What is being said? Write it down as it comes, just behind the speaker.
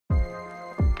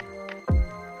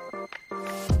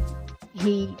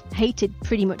He hated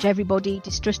pretty much everybody,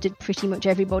 distrusted pretty much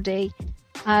everybody,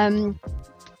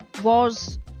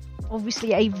 was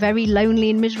obviously a very lonely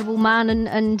and miserable man,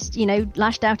 and you know,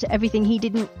 lashed out at everything he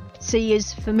didn't see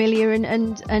as familiar,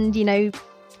 and you know,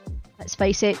 let's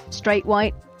face it, straight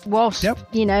white wasp. Yep.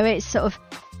 You know, it's sort of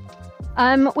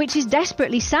which is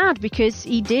desperately sad, because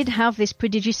he did have this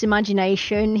prodigious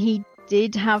imagination. He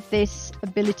did have this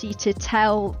ability to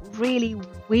tell really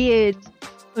weird,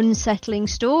 unsettling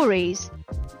stories.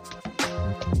 There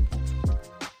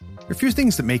are a few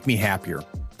things that make me happier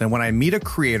than when I meet a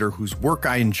creator whose work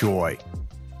I enjoy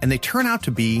and they turn out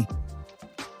to be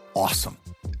awesome.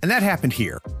 And that happened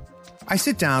here. I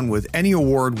sit down with Emmy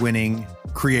Award-winning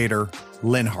creator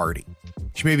Lynne Hardy.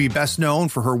 She may be best known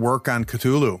for her work on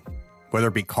Cthulhu, whether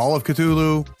it be Call of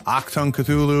Cthulhu, Achtung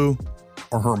Cthulhu,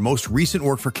 or her most recent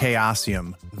work for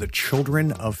Chaosium, The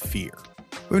Children of Fear.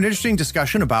 We have an interesting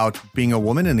discussion about being a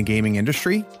woman in the gaming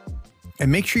industry,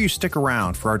 and make sure you stick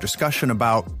around for our discussion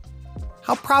about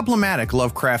how problematic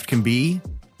Lovecraft can be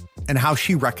and how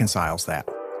she reconciles that.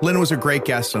 Lynne was a great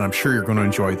guest, and I'm sure you're going to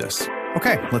enjoy this.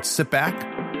 Okay, let's sit back,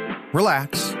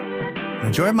 relax, and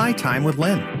enjoy my time with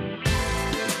Lynne.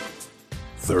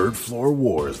 Third Floor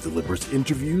Wars delivers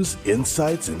interviews,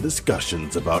 insights, and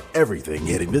discussions about everything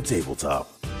hitting the tabletop.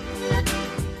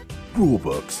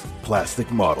 Rulebooks, plastic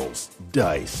models,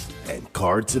 dice, and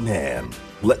cards in hand.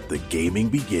 Let the gaming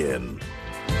begin.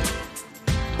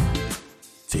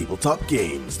 Tabletop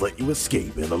games let you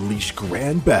escape and unleash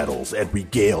grand battles and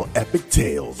regale epic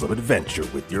tales of adventure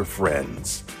with your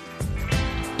friends.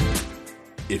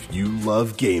 If you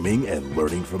love gaming and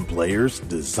learning from players,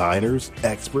 designers,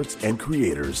 experts, and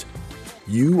creators,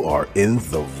 you are in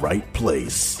the right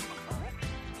place.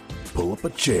 Pull up a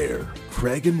chair.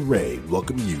 Craig and Ray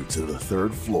welcome you to the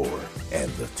Third Floor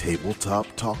and the Tabletop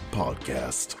Talk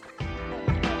Podcast.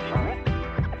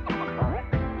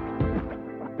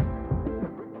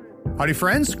 Howdy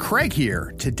friends, Craig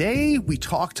here. Today we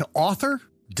talk to author,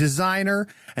 designer,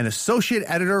 and associate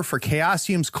editor for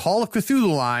Chaosium's Call of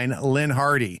Cthulhu line, Lynne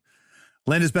Hardy.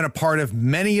 Lynne has been a part of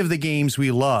many of the games we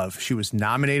love. She was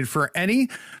nominated for an Emmy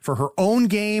for her own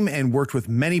game and worked with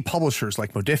many publishers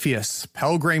like Modiphius,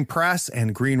 Pelgrane Press,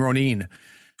 and Green Ronin.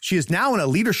 She is now in a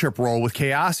leadership role with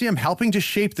Chaosium, helping to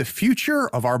shape the future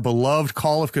of our beloved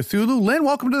Call of Cthulhu. Lynne,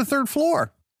 welcome to the Third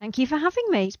Floor. Thank you for having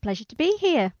me. It's a pleasure to be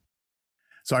here.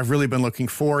 So I've really been looking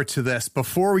forward to this.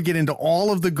 Before we get into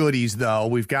all of the goodies, though,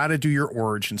 we've got to do your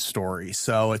origin story.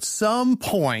 So at some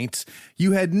point,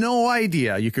 you had no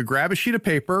idea you could grab a sheet of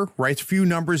paper, write a few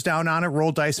numbers down on it,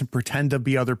 roll dice, and pretend to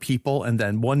be other people. And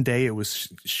then one day it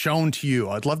was shown to you.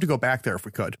 I'd love to go back there if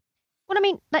we could. Well, I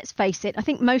mean, let's face it. I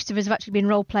think most of us have actually been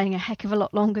role-playing a heck of a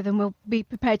lot longer than we'll be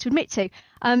prepared to admit to.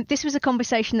 This was a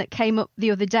conversation that came up the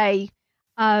other day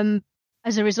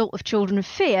as a result of Children of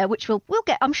Fear, which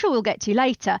I'm sure we'll get to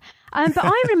later. But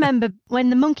I remember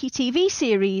when the Monkey TV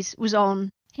series was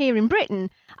on here in Britain,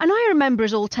 and I remember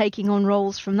us all taking on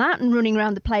roles from that and running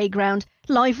around the playground,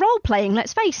 live role-playing,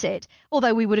 let's face it,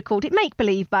 although we would have called it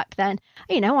make-believe back then.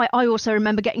 You know, I also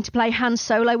remember getting to play Han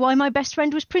Solo while my best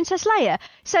friend was Princess Leia.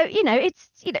 So, you know,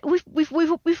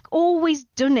 we've always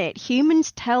done it.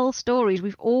 Humans tell stories.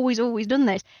 We've always done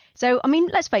this. So, I mean,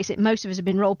 let's face it, most of us have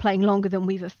been role-playing longer than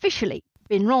we've officially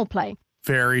been role-playing.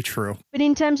 Very true. But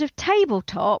in terms of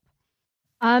tabletop,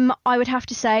 I would have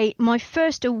to say my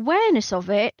first awareness of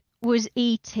it was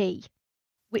E.T.,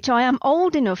 which I am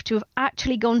old enough to have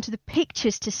actually gone to the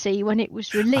pictures to see when it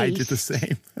was released. I did the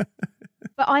same.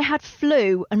 But I had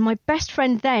flu, and my best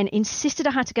friend then insisted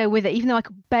I had to go with it, even though I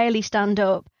could barely stand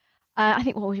up. I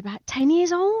think, was about 10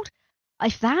 years old?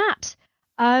 If that.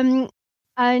 And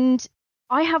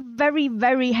I have very,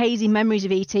 very hazy memories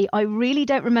of E.T. I really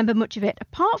don't remember much of it,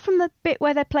 apart from the bit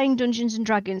where they're playing Dungeons and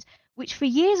Dragons, which for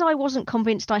years I wasn't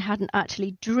convinced I hadn't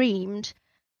actually dreamed,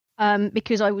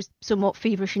 because I was somewhat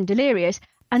feverish and delirious.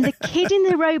 And the kid in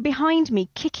the row behind me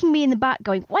kicking me in the back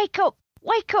going, wake up,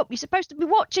 you're supposed to be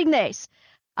watching this.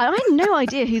 And I had no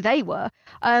idea who they were,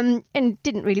 and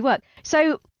didn't really work.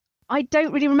 So I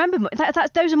don't really remember much.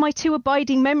 Those are my two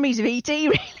abiding memories of E.T.,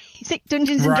 really.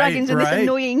 Dungeons and Dragons and this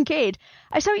annoying kid.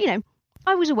 So, you know,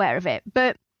 I was aware of it.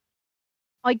 But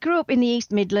I grew up in the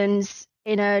East Midlands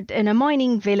in a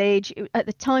mining village, at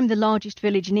the time the largest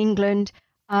village in England.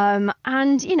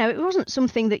 And, you know, it wasn't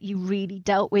something that you really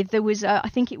dealt with. There was, I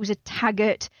think it was a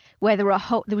Taggart, where there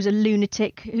was a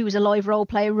lunatic who was a live role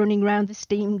player running around the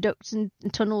steam ducts and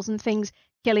tunnels and things,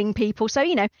 killing people. So,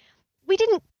 you know, we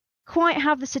didn't quite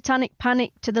have the satanic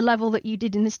panic to the level that you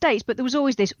did in the States, but there was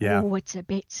always this, oh, it's a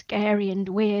bit scary and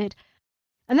weird.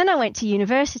 And then I went to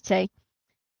university,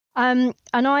 And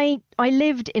I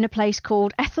lived in a place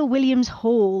called Ethel Williams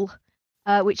Hall,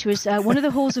 which was one of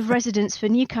the halls of residence for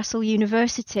Newcastle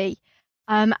University.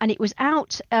 And it was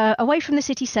out away from the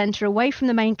city centre, away from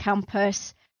the main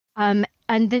campus. And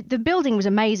the building was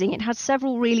amazing. It had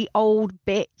several really old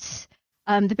bits.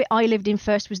 The bit I lived in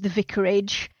first was the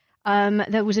vicarage.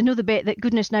 There was another bit that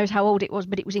goodness knows how old it was,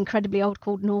 but it was incredibly old,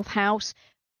 called North House.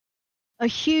 A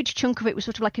huge chunk of it was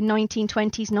sort of like a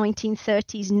 1920s,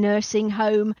 1930s nursing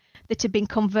home that had been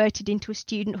converted into a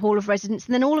student hall of residence.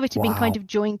 And then all of it had been kind of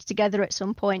joined together at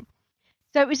some point.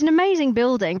 So it was an amazing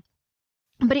building,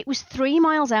 but it was 3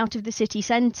 miles out of the city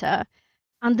centre.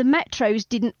 And the metros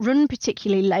didn't run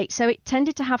particularly late, so it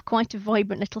tended to have quite a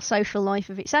vibrant little social life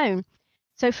of its own.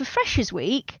 So for Freshers'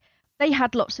 Week, they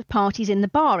had lots of parties in the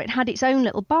bar. It had its own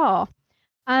little bar.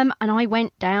 And I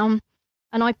went down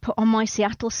and I put on my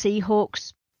Seattle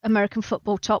Seahawks American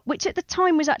football top, which at the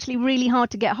time was actually really hard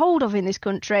to get hold of in this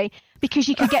country because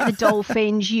you could get the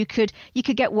Dolphins, you could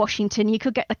get Washington, you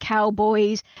could get the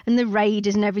Cowboys and the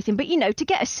Raiders and everything. But, to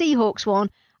get a Seahawks one,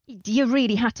 you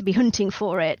really had to be hunting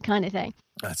for it, kind of thing.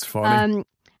 That's funny.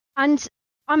 And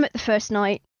I'm at the first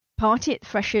night party at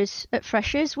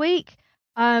Freshers' Week,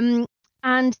 and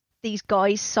these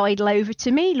guys sidle over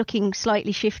to me looking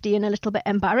slightly shifty and a little bit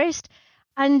embarrassed.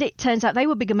 And it turns out they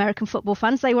were big American football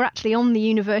fans. They were actually on the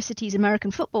university's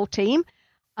American football team.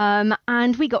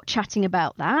 And we got chatting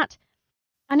about that.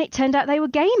 And it turned out they were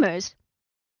gamers.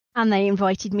 And they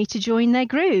invited me to join their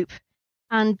group.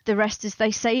 And the rest, as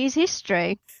they say, is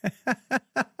history.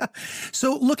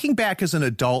 So looking back as an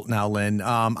adult now, Lynn,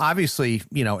 obviously,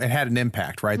 it had an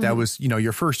impact, right? Mm-hmm. That was,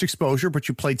 your first exposure, but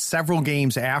you played several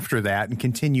games after that and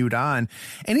continued on.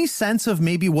 Any sense of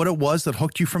maybe what it was that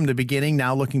hooked you from the beginning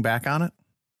now looking back on it?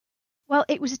 Well,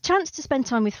 it was a chance to spend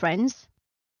time with friends.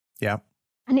 Yeah.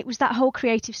 And it was that whole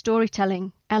creative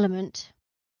storytelling element.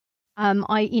 When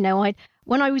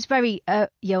I was very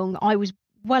young, I was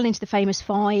well into the famous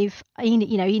five,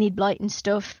 Enid Blyton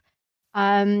stuff,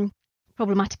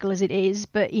 problematical as it is,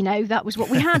 but that was what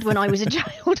we had when I was a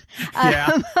child.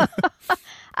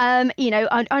 I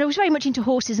was very much into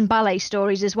horses and ballet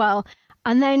stories as well.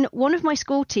 And then one of my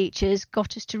school teachers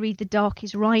got us to read The Dark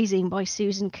is Rising by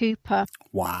Susan Cooper.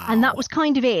 Wow. And that was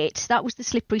kind of it. That was the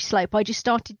slippery slope. I just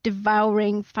started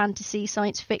devouring fantasy,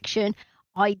 science fiction.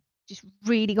 I just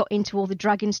really got into all the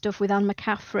dragon stuff with Anne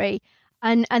McCaffrey.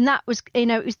 And that was,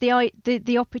 it was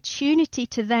the opportunity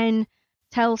to then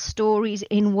tell stories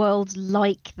in worlds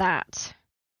like that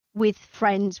with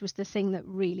friends was the thing that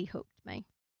really hooked me.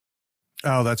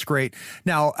 Oh, that's great.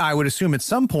 Now, I would assume at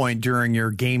some point during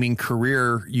your gaming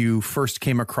career, you first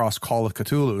came across Call of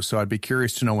Cthulhu. So I'd be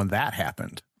curious to know when that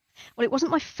happened. Well, it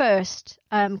wasn't my first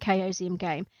Chaosium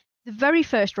game. The very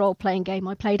first role-playing game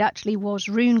I played actually was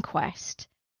RuneQuest.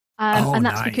 And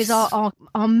that's nice. Because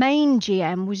our main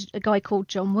GM was a guy called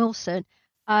John Wilson.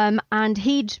 And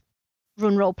he'd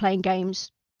run role-playing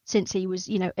games since he was,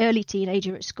 early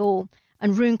teenager at school.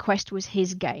 And RuneQuest was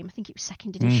his game. I think it was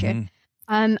second edition. Mm-hmm.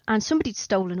 And somebody'd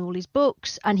stolen all his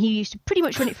books, and he used to pretty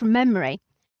much run it from memory.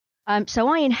 So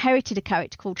I inherited a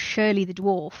character called Shirley the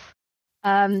Dwarf,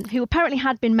 who apparently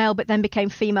had been male but then became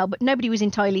female, but nobody was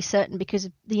entirely certain because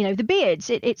of the beards.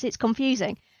 It's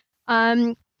confusing.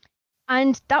 And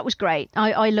that was great.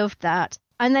 I loved that.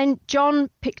 And then John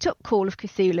picked up Call of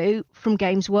Cthulhu from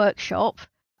Games Workshop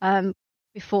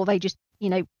before they just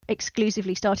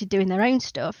exclusively started doing their own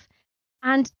stuff.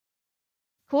 And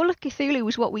Call of Cthulhu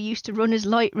was what we used to run as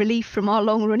light relief from our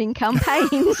long-running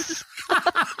campaigns.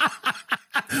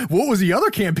 What was the other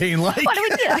campaign like? Well,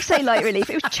 I say light relief.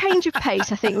 It was change of pace,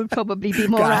 I think, would probably be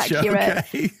more accurate.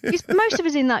 Okay. Because most of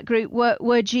us in that group were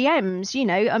GMs,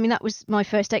 that was my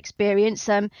first experience.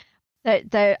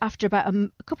 After about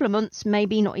a couple of months,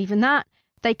 maybe not even that,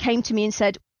 they came to me and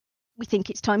said, we think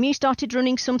it's time you started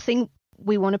running something.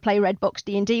 We want to play Red Box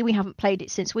D&D. We haven't played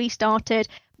it since we started.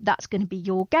 That's going to be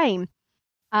your game.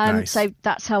 Nice. So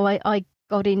that's how I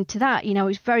got into that. I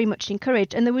was very much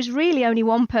encouraged. And there was really only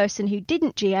one person who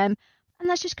didn't GM, and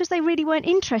that's just because they really weren't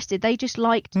interested. They just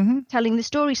liked telling the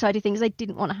story side of things. They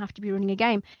didn't want to have to be running a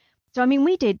game. So,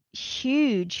 we did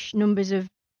huge numbers of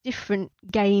different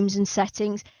games and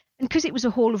settings. And because it was a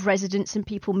hall of residence and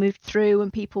people moved through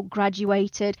and people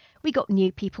graduated, we got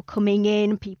new people coming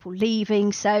in, people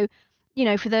leaving. So,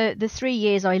 for the 3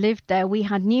 years I lived there, we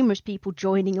had numerous people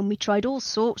joining and we tried all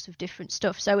sorts of different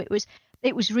stuff. So it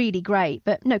was really great.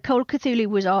 But no, Call of Cthulhu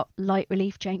was our light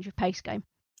relief change of pace game.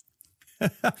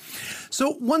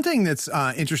 So one thing that's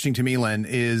interesting to me, Lynn,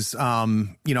 is,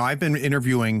 I've been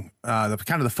interviewing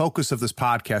the focus of this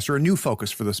podcast, or a new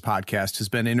focus for this podcast has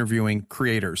been interviewing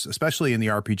creators, especially in the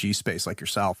RPG space like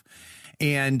yourself.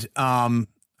 And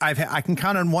I can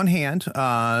count on one hand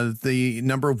the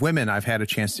number of women I've had a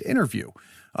chance to interview.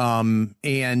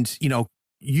 And, you know,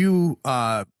 you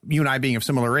and I being of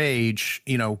similar age,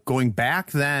 you know, going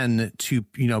back then to,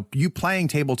 you know, you playing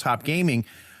tabletop gaming,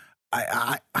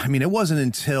 I mean, it wasn't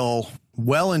until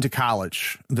well into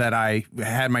college that I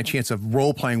had my chance of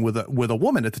role playing with a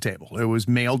woman at the table. It was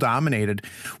male dominated.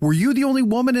 Were you the only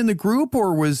woman in the group,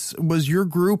 or was your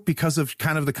group, because of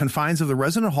kind of the confines of the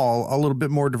resident hall, a little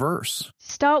bit more diverse?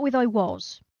 Start with I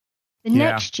was. The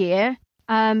next year,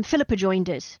 Philippa joined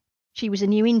us. She was a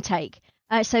new intake.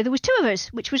 So there was two of us,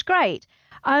 which was great.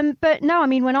 But no, I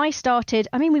mean, when I started,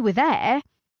 I mean, we were there.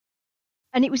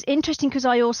 And it was interesting because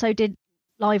I also did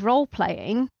live role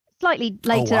playing slightly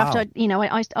later. After, you know,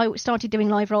 I started doing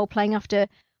live role playing after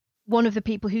one of the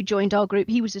people who joined our group.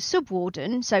 He was a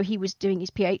sub-warden, so he was doing his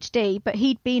PhD, but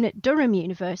he'd been at Durham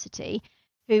University,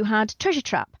 who had Treasure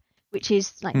Trap, which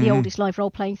is like the oldest live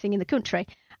role playing thing in the country.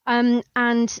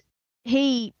 And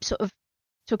he sort of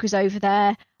took us over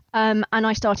there. And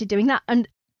I started doing that. And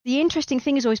the interesting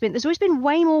thing has always been, there's always been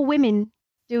way more women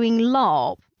doing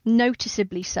LARP,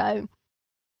 noticeably so,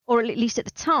 or at least at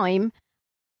the time.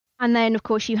 And then, of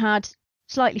course, you had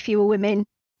slightly fewer women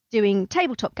doing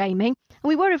tabletop gaming. And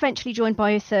we were eventually joined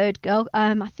by a third girl.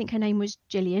 I think her name was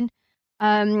Gillian,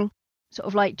 sort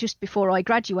of like just before I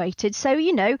graduated. So,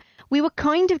 you know, we were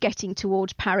kind of getting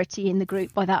towards parity in the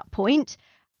group by that point.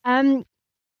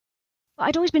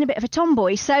 I'd always been a bit of a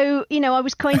tomboy, so, you know, I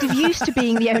was kind of used to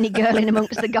being the only girl in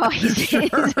amongst the guys. Sure.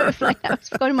 Sort of like, that was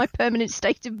kind of my permanent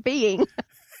state of being.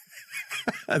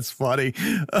 That's funny.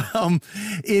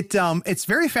 It's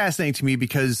very fascinating to me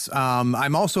because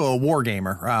I'm also a war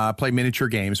gamer, play miniature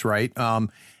games, right?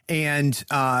 And,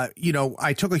 you know,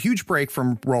 I took a huge break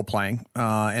from role playing.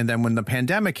 And then when the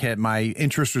pandemic hit, my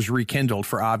interest was rekindled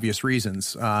for obvious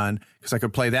reasons, because I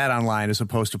could play that online as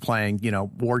opposed to playing, you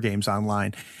know, war games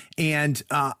online. And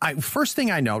first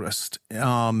thing I noticed,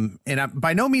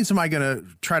 by no means am I going to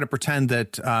try to pretend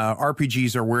that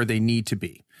RPGs are where they need to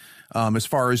be. As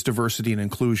far as diversity and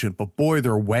inclusion, but boy,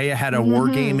 they're way ahead of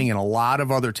wargaming and a lot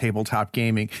of other tabletop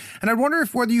gaming. And I wonder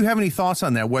whether you have any thoughts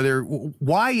on that.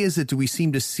 Why is it do we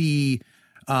seem to see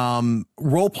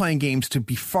role-playing games to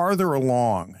be farther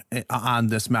along on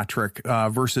this metric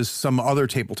versus some other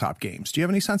tabletop games? Do you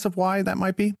have any sense of why that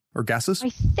might be, or guesses? I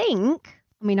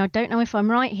mean, I don't know if I'm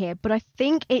right here, but I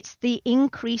think it's the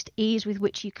increased ease with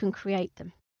which you can create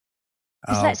them.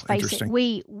 Because let's face it,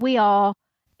 we are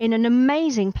in an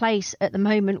amazing place at the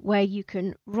moment where you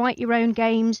can write your own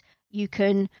games, you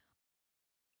can,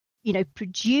 you know,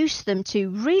 produce them to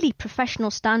really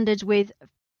professional standards with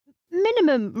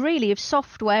minimum really of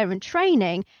software and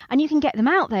training, and you can get them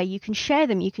out there, you can share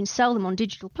them, you can sell them on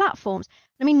digital platforms.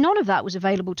 I mean, none of that was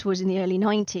available to us in the early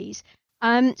 90s.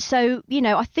 So, you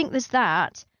know, I think there's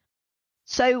that.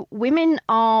 So women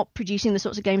are producing the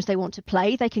sorts of games they want to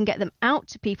play. They can get them out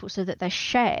to people so that they're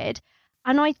shared.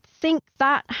 And I think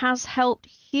that has helped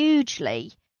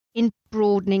hugely in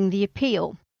broadening the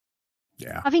appeal.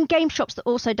 Yeah. Having game shops that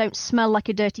also don't smell like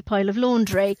a dirty pile of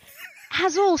laundry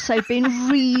has also been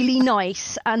really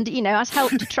nice, and, you know, has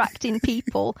helped attract in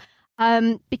people.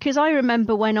 Because I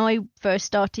remember when I first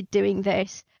started doing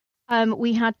this,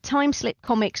 we had Time Slip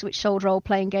Comics, which sold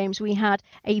role-playing games. We had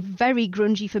a very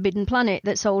grungy Forbidden Planet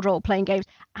that sold role-playing games,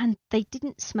 and they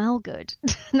didn't smell good.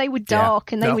 They were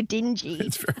dark and they were dingy.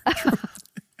 It's very true.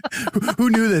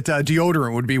 Who knew that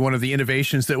deodorant would be one of the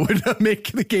innovations that would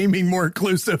make the gaming more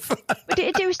inclusive? But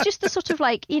it was just the sort of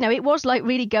like, you know, it was like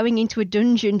really going into a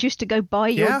dungeon just to go buy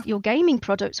your gaming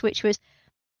products, which was,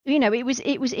 you know, it was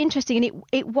interesting, and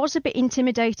it was a bit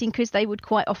intimidating because they would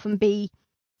quite often be,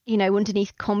 you know,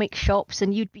 underneath comic shops,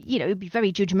 and you'd be, you know, it'd be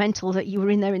very judgmental that you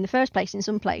were in there in the first place in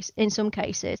some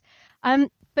cases.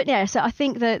 But yeah, so I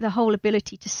think the whole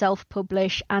ability to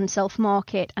self-publish and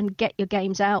self-market and get your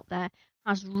games out there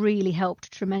has really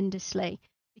helped tremendously,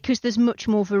 because there's much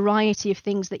more variety of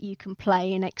things that you can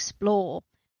play and explore.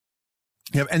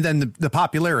 Yeah, and then the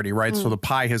popularity, right? So the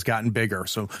pie has gotten bigger,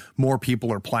 so more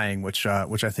people are playing, which I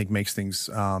think makes things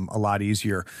a lot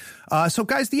easier. So,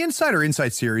 guys, the Insider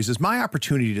Insight series is my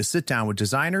opportunity to sit down with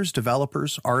designers,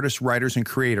 developers, artists, writers, and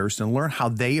creators and learn how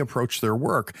they approach their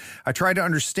work. I try to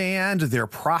understand their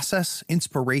process,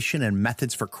 inspiration, and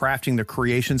methods for crafting their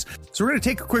creations. So we're going to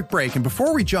take a quick break, and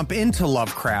before we jump into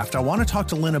Lovecraft, I want to talk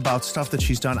to Lynn about stuff that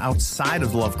she's done outside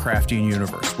of the Lovecraftian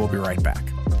universe. We'll be right back.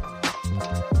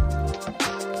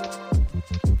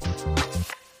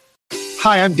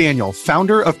 Hi, I'm Daniel,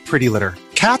 founder of Pretty Litter.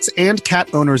 Cats and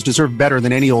cat owners deserve better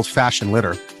than any old-fashioned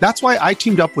litter. That's why I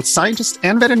teamed up with scientists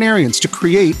and veterinarians to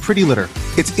create Pretty Litter.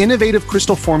 Its innovative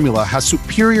crystal formula has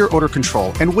superior odor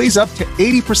control and weighs up to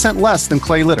 80% less than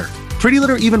clay litter. Pretty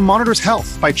Litter even monitors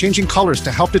health by changing colors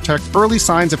to help detect early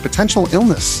signs of potential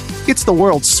illness. It's the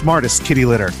world's smartest kitty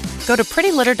litter. Go to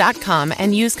prettylitter.com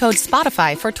and use code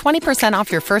SPOTIFY for 20%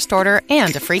 off your first order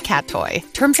and a free cat toy.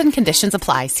 Terms and conditions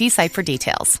apply. See site for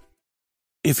details.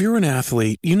 If you're an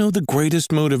athlete, you know the greatest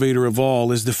motivator of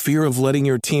all is the fear of letting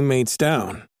your teammates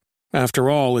down.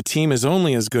 After all, a team is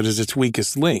only as good as its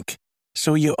weakest link.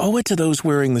 So you owe it to those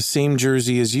wearing the same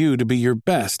jersey as you to be your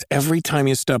best every time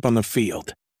you step on the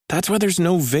field. That's why there's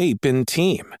no vape in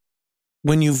team.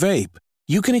 When you vape,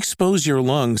 you can expose your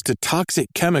lungs to toxic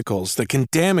chemicals that can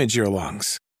damage your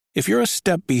lungs. If you're a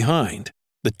step behind,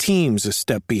 the team's a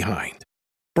step behind.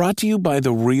 Brought to you by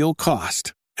The Real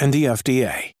Cost and the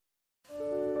FDA.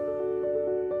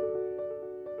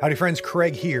 Howdy friends,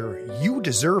 Craig here. You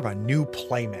deserve a new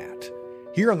playmat.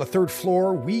 Here on the third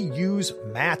floor, we use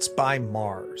Mats by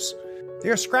Mars. They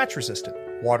are scratch resistant,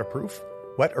 waterproof,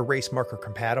 wet erase marker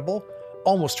compatible,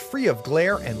 almost free of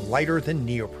glare and lighter than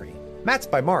neoprene. Mats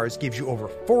by Mars gives you over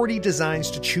 40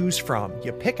 designs to choose from.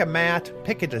 You pick a mat,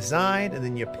 pick a design, and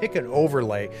then you pick an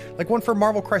overlay, like one for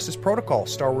Marvel Crisis Protocol,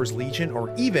 Star Wars Legion,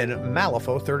 or even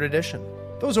Malifaux 3rd Edition.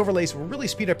 Those overlays will really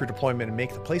speed up your deployment and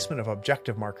make the placement of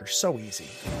objective markers so easy.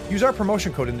 Use our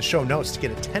promotion code in the show notes to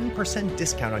get a 10%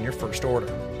 discount on your first order.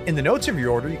 In the notes of your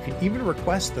order, you can even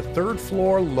request the third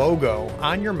floor logo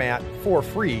on your mat for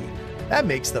free. That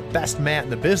makes the best mat in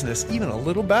the business even a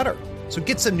little better. So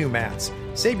get some new mats,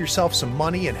 save yourself some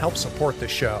money, and help support the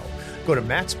show. Go to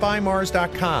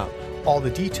matsbymars.com. All the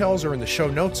details are in the show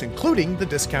notes, including the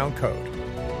discount code.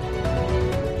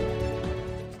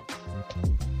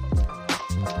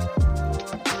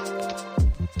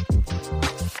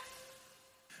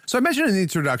 So I mentioned in the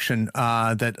introduction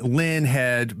that Lynn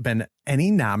had been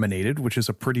Emmy nominated, which is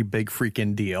a pretty big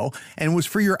freaking deal, and it was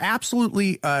for your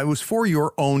it was for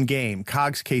your own game,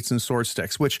 Cogs, Cates, and Sword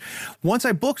Sticks, which once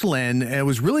I booked Lynn, it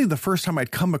was really the first time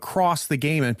I'd come across the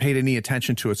game and paid any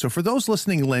attention to it. So for those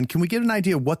listening, Lynn, can we get an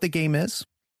idea of what the game is?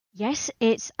 Yes,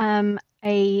 it's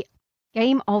a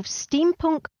game of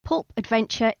steampunk pulp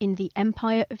adventure in the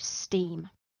Empire of Steam.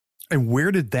 And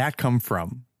where did that come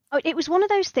from? Oh, it was one of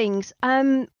those things.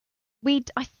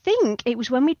 I think it was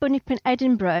when we'd been up in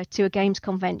Edinburgh to a games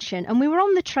convention, and we were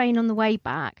on the train on the way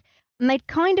back, and they'd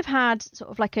kind of had sort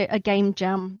of like a game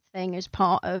jam thing as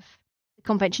part of the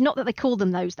convention. Not that they called them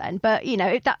those then, but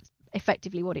that's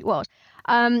effectively what it was.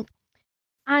 And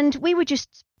we were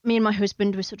just, me and my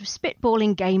husband were sort of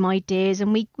spitballing game ideas,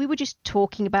 and we were just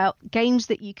talking about games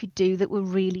that you could do that were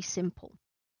really simple.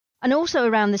 And also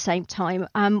around the same time,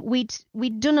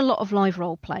 we'd done a lot of live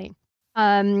role playing.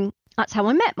 That's how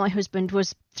I met my husband,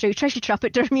 was through Treasure Trap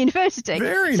at Durham University.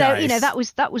 Very so,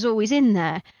 nice. that was always in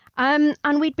there. And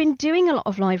we'd been doing a lot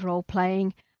of live role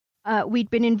playing. We'd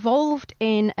been involved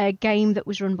in a game that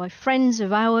was run by friends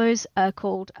of ours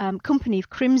called Company of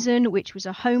Crimson, which was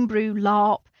a homebrew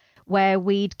LARP where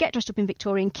we'd get dressed up in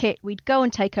Victorian kit, we'd go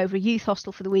and take over a youth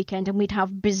hostel for the weekend, and we'd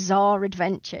have bizarre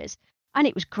adventures. And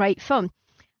it was great fun.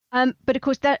 But of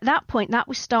course, at that point, that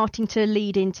was starting to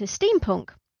lead into steampunk.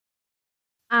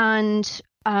 And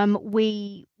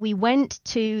we went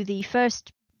to the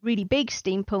first really big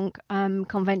steampunk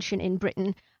convention in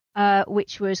Britain,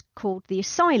 which was called the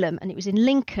Asylum, and it was in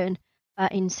Lincoln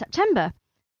in September.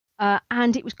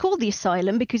 And it was called the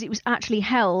Asylum because it was actually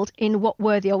held in what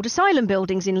were the old asylum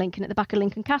buildings in Lincoln at the back of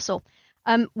Lincoln Castle,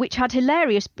 which had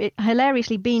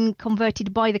hilariously been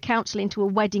converted by the council into a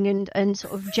wedding and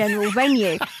sort of general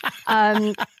venue.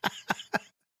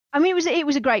 I mean, it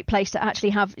was a great place to actually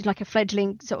have like a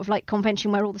fledgling sort of like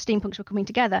convention where all the steampunks were coming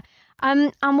together.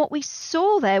 And what we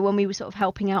saw there when we were sort of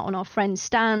helping out on our friend's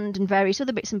stand and various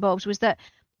other bits and bobs was that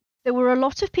there were a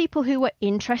lot of people who were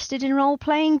interested in role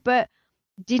playing, but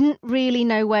didn't really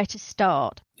know where to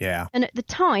start. Yeah. And at the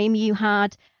time you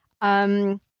had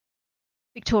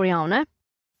Victoriana,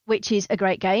 which is a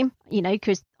great game,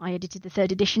 because I edited the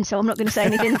 3rd edition, so I'm not going to say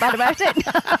anything bad about it.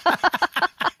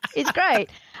 It's great.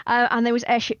 And there was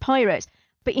Airship Pirates.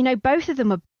 But, both of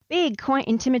them are big, quite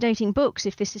intimidating books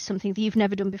if this is something that you've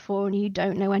never done before and you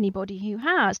don't know anybody who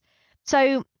has.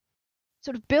 So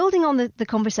sort of building on the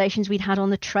conversations we'd had on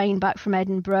the train back from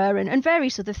Edinburgh and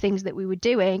various other things that we were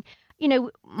doing,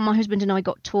 my husband and I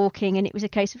got talking, and it was a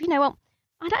case of, I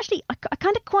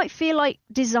kind of quite feel like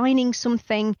designing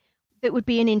something that would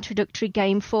be an introductory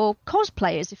game for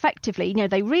cosplayers, effectively.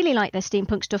 They really like their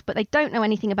steampunk stuff, but they don't know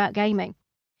anything about gaming.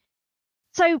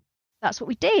 So that's what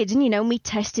we did, and we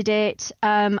tested it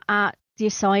at the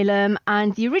Asylum,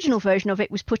 and the original version of it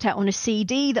was put out on a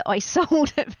CD that I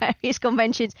sold at various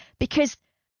conventions, because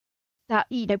that,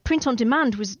 print on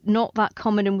demand was not that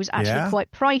common and was actually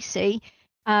quite pricey.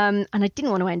 And I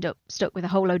didn't want to end up stuck with a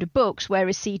whole load of books,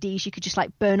 whereas CDs you could just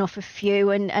like burn off a few,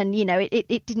 and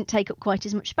it didn't take up quite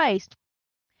as much space.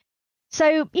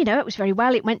 So, it was very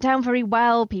well. It went down very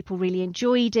well. People really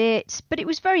enjoyed it. But it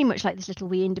was very much like this little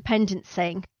wee independent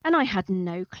thing. And I had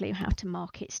no clue how to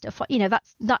market stuff.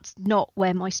 That's not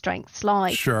where my strengths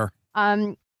lie. Sure.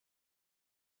 But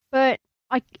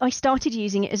I started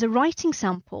using it as a writing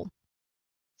sample.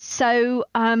 So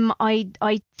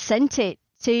I sent it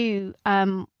to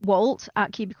Walt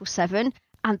at Cubicle 7,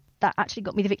 and that actually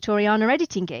got me the Victoriana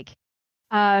editing gig.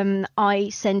 I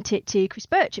sent it to Chris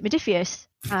Birch at Modiphius,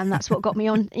 and that's what got me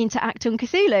into Achtung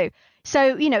Cthulhu.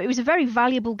 So, it was a very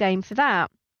valuable game for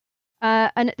that.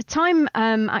 And at the time,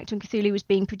 Achtung Cthulhu was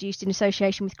being produced in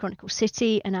association with Chronicle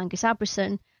City and Angus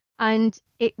Abrason, and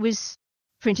it was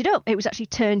printed up. It was actually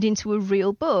turned into a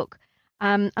real book.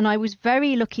 And I was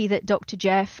very lucky that Dr.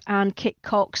 Jeff and Kit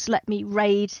Cox let me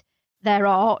raid their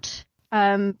art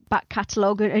back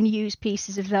catalogue and use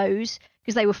pieces of those,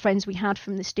 because they were friends we had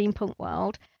from the steampunk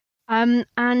world. And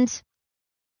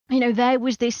there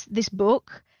was this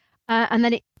book, and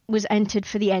then it was entered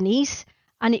for the Ennies,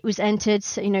 and it was entered,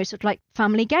 sort of like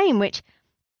family game, which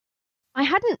I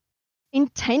hadn't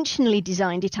intentionally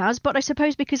designed it as, but I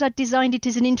suppose because I'd designed it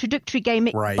as an introductory game,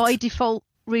 it by default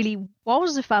really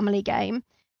was a family game.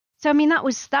 So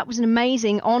that was an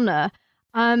amazing honour,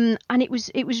 and it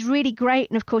was really great.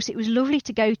 And of course it was lovely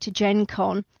to go to Gen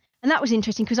Con, and that was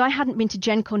interesting because I hadn't been to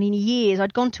Gen Con in years.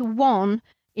 I'd gone to one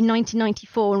in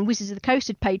 1994, and Wizards of the Coast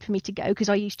had paid for me to go because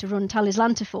I used to run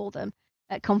Talislanta for them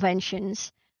at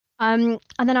conventions. And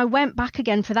then I went back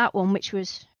again for that one, which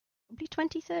was probably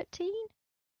 2013.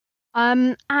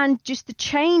 And just the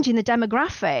change in the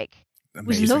demographic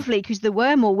was lovely, because there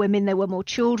were more women, there were more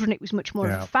children. It was much more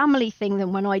of a family thing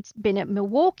than when I'd been at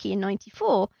Milwaukee in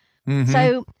 94. Mm-hmm.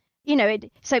 So,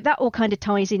 so that all kind of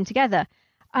ties in together.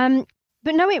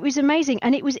 But no, it was amazing.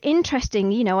 And it was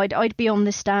interesting. I'd be on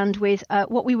the stand with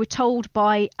what we were told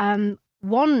by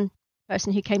one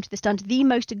person who came to the stand, the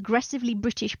most aggressively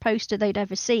British poster they'd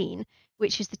ever seen,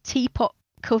 which is the teapot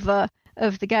cover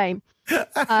of the game.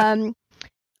 And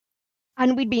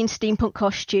we'd be in steampunk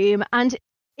costume. And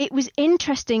it was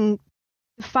interesting,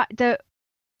 the fact that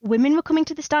women were coming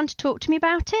to the stand to talk to me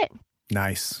about it.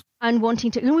 Nice. And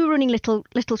wanting to, and we were running little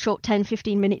short 10,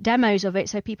 15-minute demos of it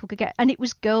so people could get, and it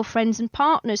was girlfriends and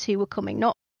partners who were coming,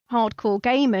 not hardcore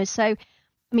gamers. So,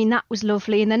 that was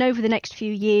lovely. And then over the next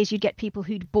few years, you'd get people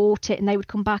who'd bought it and they would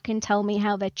come back and tell me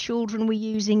how their children were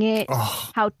using it,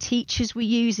 how teachers were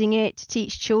using it to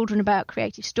teach children about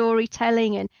creative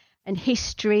storytelling and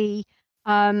history.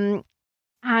 And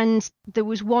there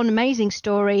was one amazing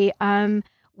story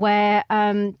where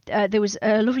there was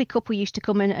a lovely couple used to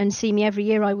come and see me every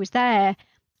year I was there.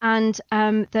 And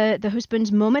the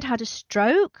husband's mum had a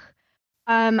stroke,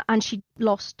 and she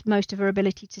lost most of her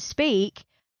ability to speak.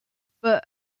 But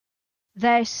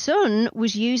their son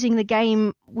was using the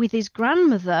game with his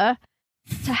grandmother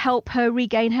to help her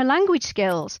regain her language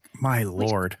skills. My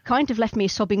Lord. Kind of left me a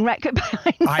sobbing wreck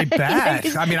behind. I bet.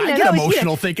 I get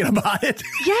emotional thinking about it.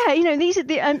 Yeah, these are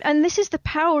and this is the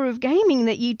power of gaming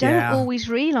that you don't always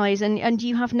realize, and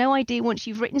you have no idea once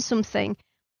you've written something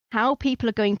how people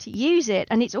are going to use it,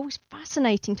 and it's always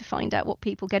fascinating to find out what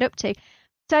people get up to.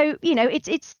 So,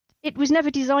 it was never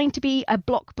designed to be a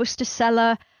blockbuster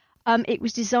seller. It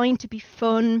was designed to be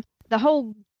fun. The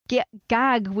whole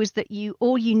gag was that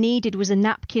all you needed was a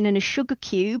napkin and a sugar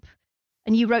cube,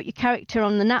 and you wrote your character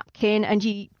on the napkin and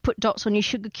you put dots on your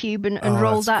sugar cube and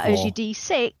rolled that cool as your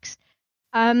D6.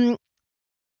 And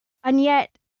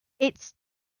yet it's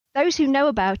those who know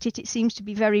about it, it seems to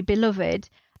be very beloved.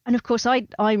 And of course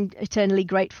I'm eternally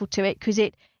grateful to it, because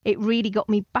it really got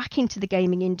me back into the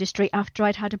gaming industry after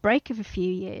I'd had a break of a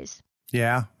few years.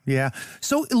 Yeah.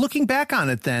 So looking back on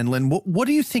it then, Lynn, what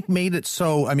do you think made it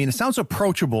so, it sounds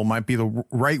approachable might be the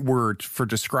right word for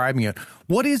describing it.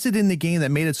 What is it in the game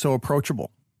that made it so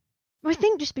approachable? I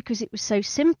think just because it was so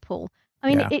simple.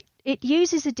 It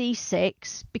uses a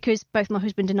D6, because both my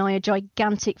husband and I are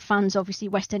gigantic fans, obviously,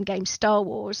 West End games, Star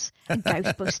Wars, and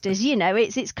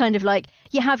Ghostbusters. It's kind of like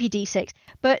you have your D6.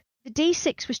 But the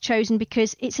D6 was chosen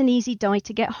because it's an easy die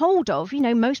to get hold of.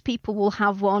 Most people will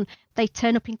have one. They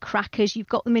turn up in Crackers. You've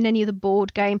got them in any other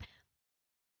board game.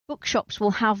 Bookshops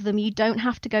will have them. You don't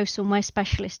have to go somewhere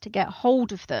specialist to get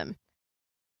hold of them.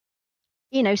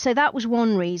 So that was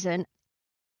one reason.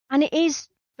 And it is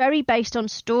very based on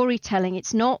storytelling.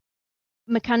 It's not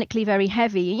mechanically very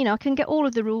heavy. You know, I can get all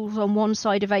of the rules on one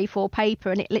side of A4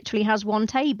 paper, and it literally has one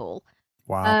table.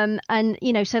 Wow. And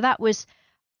you know, so that was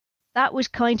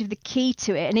kind of the key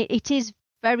to it, and it is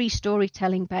very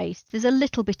storytelling based. There's a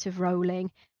little bit of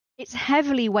rolling. It's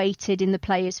heavily weighted in the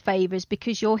players' favours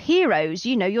because you're heroes,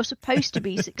 you know, you're supposed to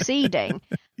be succeeding.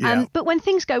 Yeah. But when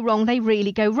things go wrong, they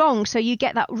really go wrong. So you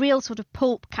get that real sort of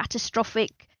pulp,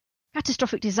 catastrophic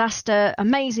disaster,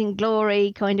 amazing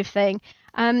glory kind of thing.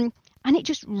 And it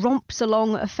just romps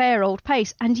along at a fair old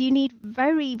pace. And you need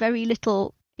very, very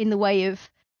little in the way of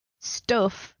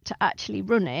stuff to actually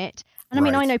run it. And I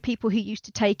mean, Right. I know people who used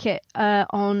to take it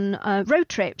on road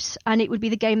trips, and it would be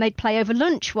the game they'd play over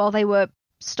lunch while they were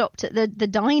stopped at the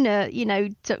diner, you know,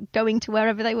 going to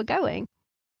wherever they were going.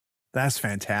 That's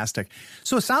fantastic.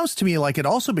 So it sounds to me like it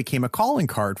also became a calling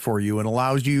card for you and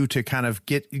allows you to kind of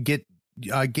get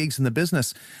gigs in the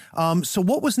business. So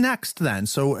what was next then?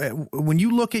 So when you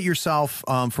look at yourself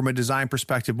from a design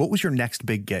perspective, what was your next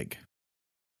big gig?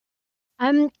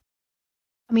 I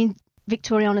mean,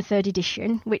 Victoriana 3rd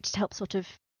edition, which helped sort of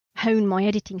hone my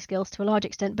editing skills to a large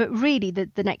extent. But really,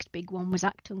 the next big one was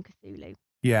Achtung Cthulhu.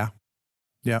 Yeah.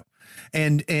 Yeah.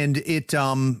 And it,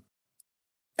 I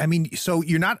mean, so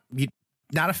you're not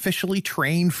officially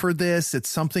trained for this. It's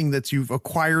something that you've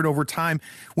acquired over time.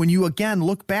 When you again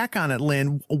look back on it,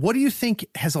 Lynn, what do you think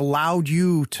has allowed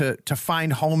you to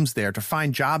find homes there, to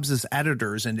find jobs as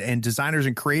editors and designers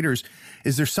and creators?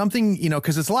 Is there something, you know,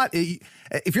 because it's a lot.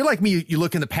 If you're like me, you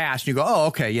look in the past and you go, oh,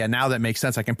 okay, yeah, now that makes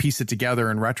sense. I can piece it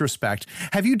together in retrospect.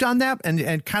 Have you done that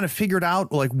and kind of figured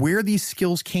out like where these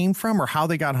skills came from or how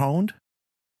they got honed?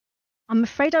 I'm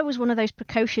afraid I was one of those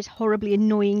precocious, horribly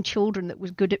annoying children that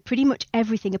was good at pretty much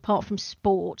everything apart from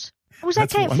sport. I was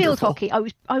That's okay at field wonderful. hockey.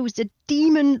 I was a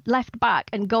demon left back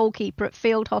and goalkeeper at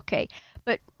field hockey,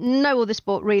 but no other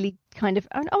sport really kind of.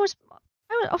 And I was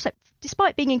also,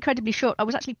 despite being incredibly short, I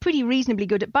was actually pretty reasonably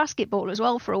good at basketball as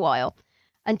well for a while,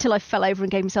 until I fell over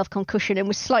and gave myself concussion and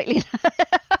was slightly.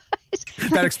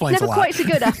 That explains Never a lot. quite so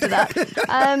good after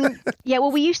that. Yeah,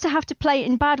 well, we used to have to play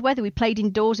in bad weather. We played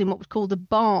indoors in what was called the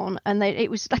barn, and it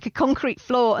was like a concrete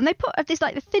floor, and they put this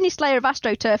like the thinnest layer of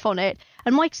AstroTurf on it.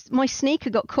 And my sneaker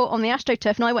got caught on the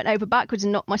AstroTurf, and I went over backwards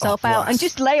and knocked myself out, and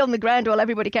just lay on the ground while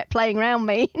everybody kept playing around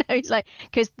me. You know, it's like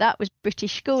because that was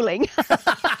British schooling.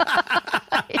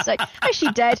 It's like, is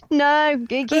she dead? No,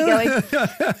 keep going.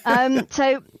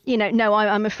 So you know, no,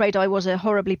 I'm afraid I was a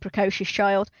horribly precocious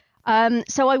child.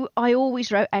 So I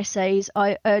always wrote essays.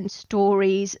 I earned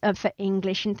stories for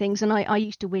English and things, and I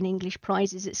used to win English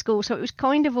prizes at school. So it was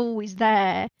kind of always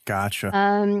there.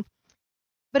 Gotcha.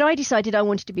 But I decided I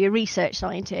wanted to be a research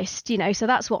scientist, you know, so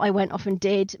that's what I went off and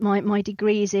did. My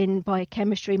degree is in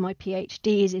biochemistry, my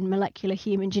PhD is in molecular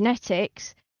human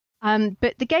genetics.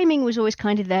 But the gaming was always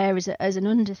kind of there as an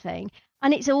under thing.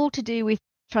 And it's all to do with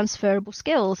transferable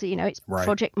skills, you know, it's Right.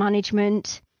 project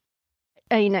management,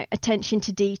 you know, attention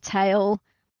to detail,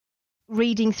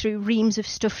 reading through reams of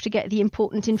stuff to get the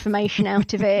important information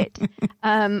out of it,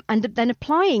 and then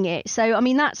applying it. So, I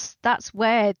mean, that's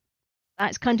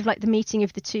kind of like the meeting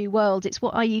of the two worlds. It's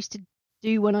what I used to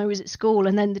do when I was at school,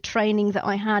 and then the training that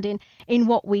I had in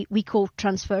what we call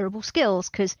transferable skills,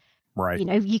 because Right. you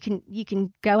know, you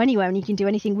can go anywhere and you can do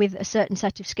anything with a certain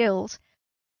set of skills.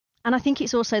 And I think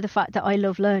it's also the fact that I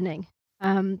love learning.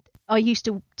 I used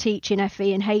to teach in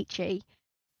FE and HE,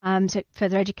 so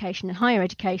further education and higher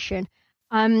education.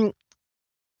 And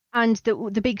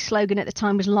the big slogan at the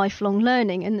time was lifelong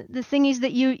learning. And the thing is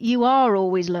that you are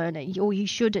always learning, or you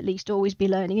should at least always be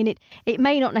learning. And it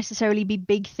may not necessarily be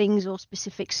big things or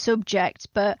specific subjects,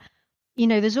 but you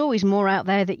know, there's always more out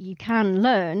there that you can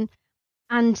learn.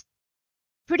 And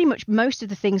pretty much most of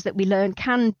the things that we learn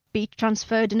can be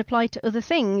transferred and applied to other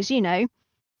things. You know,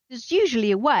 there's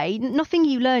usually a way. Nothing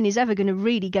you learn is ever going to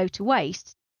really go to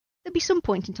waste. There'll be some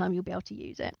point in time you'll be able to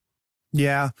use it.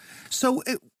 Yeah. So,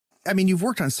 I mean, you've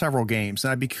worked on several games,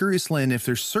 and I'd be curious, Lynn, if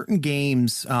there's certain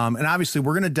games, and obviously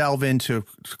we're going to delve into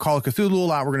Call of Cthulhu a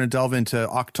lot. We're going to delve into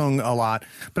Achtung a lot.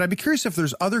 But I'd be curious if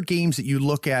there's other games that you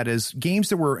look at as games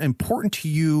that were important to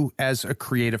you as a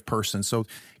creative person. So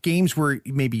games where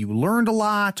maybe you learned a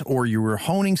lot or you were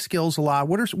honing skills a lot.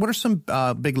 What are some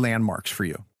big landmarks for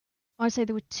you? I'd say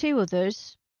there were two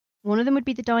others. One of them would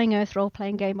be the Dying Earth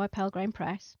role-playing game by Pelgrane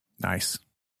Press. Nice.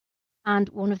 And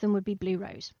one of them would be Blue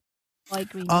Rose by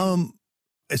Green.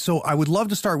 So I would love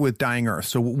to start with Dying Earth.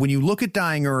 So when you look at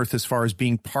Dying Earth as far as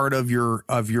being part of your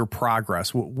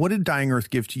progress, what did Dying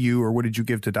Earth give to you, or what did you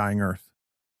give to Dying Earth?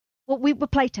 Well, we were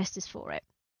playtesters for it.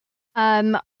 I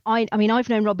mean, I've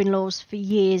known Robin Laws for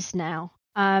years now.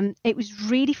 It was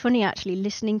really funny actually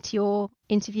listening to your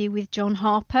interview with John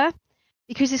Harper,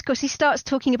 because of course he starts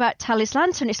talking about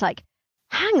Talislanta, and it's like,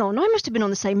 hang on, I must have been on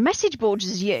the same message boards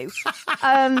as you.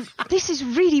 This is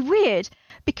really weird,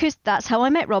 because that's how I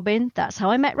met Robin. That's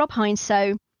how I met Rob Hines.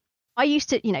 So I used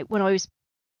to, when I was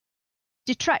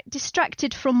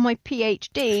distracted from my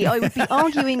PhD, I would be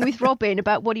arguing with Robin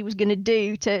about what he was going to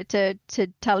do to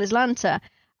Talislanta,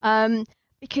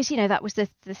 because that was the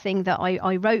thing that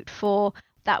I wrote for.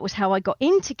 That was how I got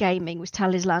into gaming, was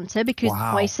Talislanta, because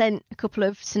I sent a couple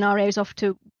of scenarios off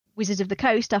to Wizards of the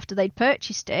Coast after they'd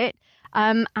purchased it,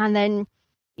 and then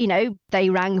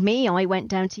they rang me. I went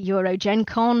down to Euro Gen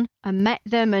Con and met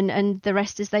them, and the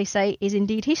rest, as they say, is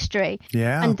indeed history.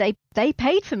 Yeah. And they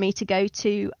paid for me to go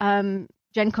to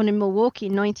Gen Con in Milwaukee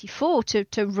in '94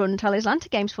 to run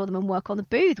Talislanta games for them and work on the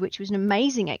booth, which was an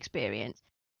amazing experience.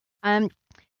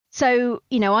 So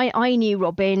I knew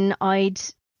Robin.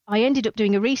 I ended up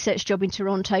doing a research job in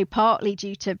Toronto, partly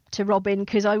due to Robin,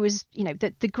 because I was,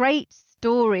 the great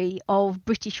story of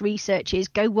British research is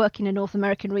go work in a North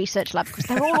American research lab because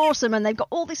they're all awesome and they've got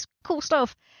all this cool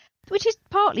stuff, which is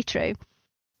partly true.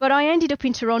 But I ended up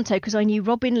in Toronto because I knew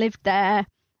Robin lived there,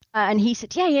 and he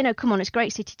said, yeah, come on, it's a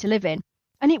great city to live in.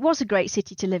 And it was a great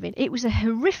city to live in. It was a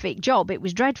horrific job. It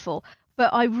was dreadful.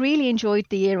 But I really enjoyed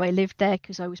the year I lived there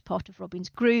because I was part of Robin's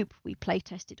group. We play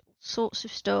tested all sorts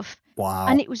of stuff. Wow.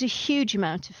 And it was a huge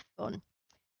amount of fun.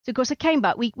 So, of course, I came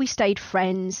back. We stayed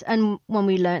friends. And when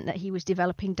we learned that he was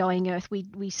developing Dying Earth,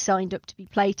 we signed up to be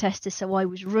play testers. So I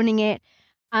was running it.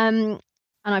 And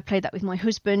I played that with my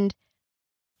husband,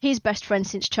 his best friend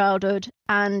since childhood,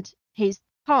 and his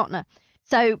partner.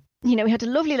 So, we had a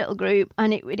lovely little group,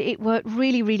 and it worked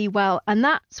really, really well. And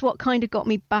that's what kind of got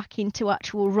me back into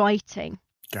actual writing.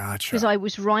 Gotcha. Because I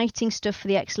was writing stuff for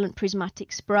the Excellent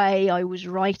Prismatic Spray. I was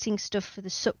writing stuff for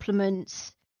the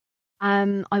supplements.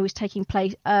 I was taking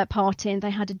part in,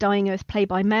 they had a Dying Earth play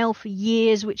by mail for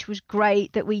years, which was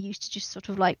great, that we used to just sort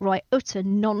of like write utter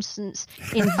nonsense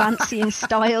in Vancian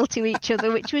style to each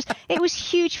other, it was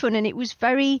huge fun, and it was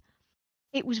very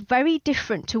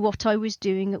different to what I was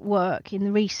doing at work in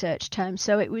the research term.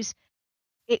 So it was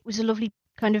a lovely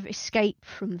kind of escape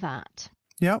from that.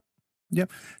 Yep.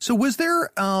 So was there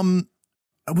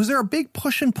a big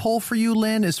push and pull for you,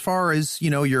 Lynn, as far as,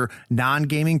 your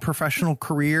non-gaming professional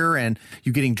career and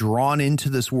you getting drawn into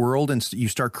this world and you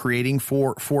start creating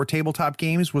for tabletop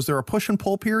games? Was there a push and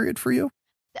pull period for you?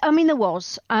 I mean, there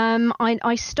was.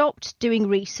 I stopped doing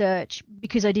research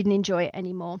because I didn't enjoy it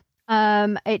anymore.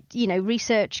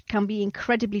 Research can be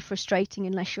incredibly frustrating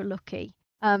unless you're lucky.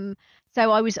 So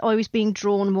I was being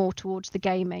drawn more towards the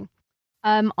gaming.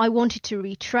 I wanted to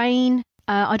retrain.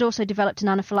 I'd also developed an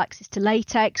anaphylaxis to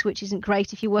latex, which isn't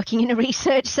great if you're working in a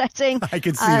research setting. I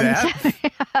could see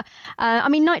that. I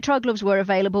mean, nitrile gloves were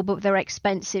available, but they're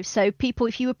expensive. So people,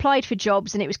 if you applied for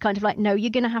jobs and it was kind of like, no, you're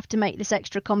going to have to make this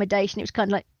extra accommodation, it was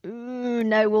kind of like, ooh,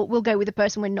 no, we'll go with the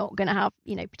person we're not going to have,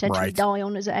 potentially die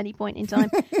on us at any point in time.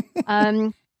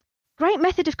 Great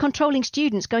method of controlling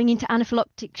students going into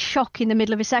anaphylactic shock in the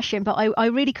middle of a session, but I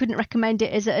really couldn't recommend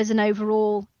it as an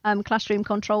overall classroom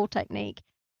control technique.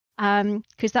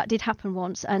 Because that did happen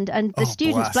once, and the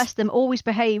students, bless them, always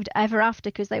behaved ever after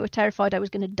because they were terrified I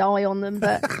was going to die on them.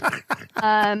 But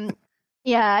I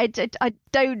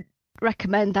don't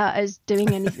recommend that as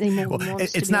doing anything more than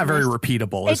once. It's not very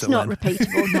repeatable. It's not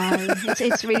repeatable. No,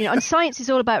 it's really not. And science is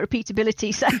all about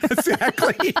repeatability. So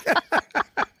exactly.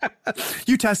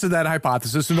 You tested that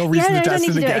hypothesis, so no reason to test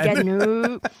it again.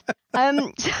 No.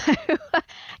 I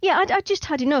just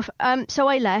had enough. So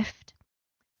I left.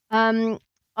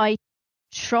 I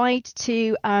tried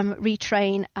to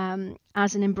retrain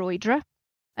as an embroiderer,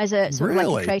 as a sort of like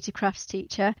a creative crafts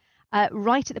teacher,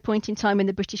 right at the point in time when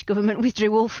the British government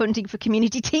withdrew all funding for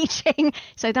community teaching.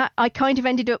 So that I kind of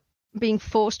ended up being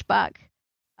forced back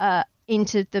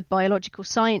into the biological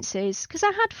sciences because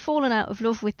I had fallen out of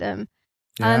love with them.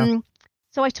 Yeah.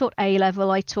 So I taught A-level,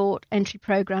 I taught entry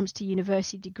programs to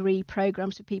university degree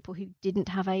programs for people who didn't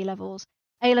have A-levels.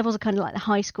 A-levels are kind of like the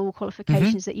high school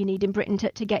qualifications that you need in Britain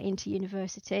to get into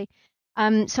university.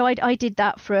 So I did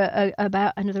that for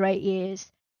about another 8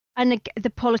 years. And the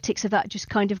politics of that just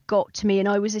kind of got to me, and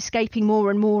I was escaping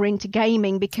more and more into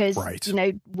gaming because,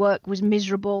 work was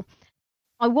miserable.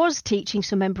 I was teaching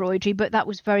some embroidery, but that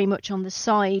was very much on the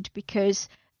side because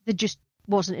there just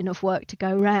wasn't enough work to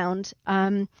go around.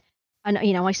 And,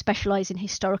 I specialize in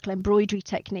historical embroidery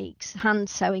techniques, hand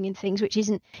sewing and things, which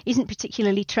isn't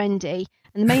particularly trendy.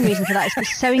 And the main reason for that is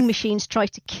because sewing machines try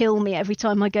to kill me every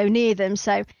time I go near them.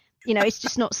 So, it's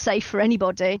just not safe for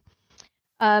anybody.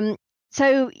 I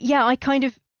kind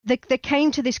of, there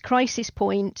came to this crisis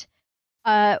point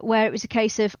where it was a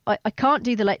case of, I can't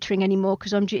do the lecturing anymore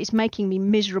because it's making me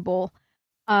miserable.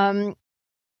 I've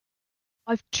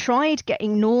tried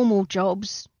getting normal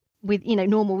jobs with,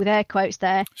 normal with air quotes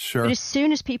there. Sure. But as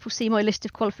soon as people see my list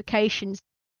of qualifications,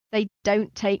 they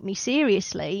don't take me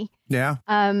seriously. Yeah.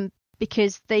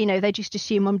 Because they just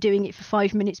assume I'm doing it for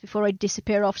 5 minutes before I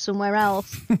disappear off somewhere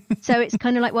else. So it's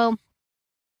kind of like, well,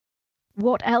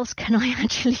 what else can I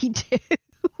actually do?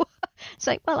 It's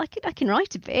like, well, I can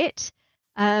write a bit.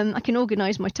 I can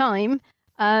organize my time.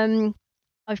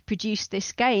 I've produced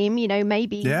this game,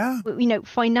 maybe,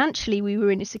 financially we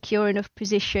were in a secure enough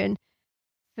position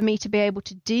for me to be able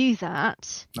to do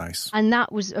that. Nice. And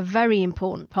that was a very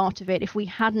important part of it. If we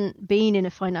hadn't been in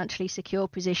a financially secure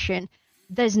position,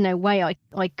 there's no way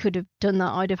I could have done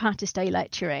that. I'd have had to stay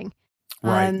lecturing.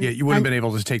 Right. Yeah, you wouldn't have been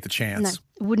able to take the chance.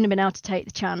 No, wouldn't have been able to take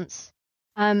the chance.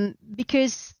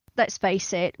 Because let's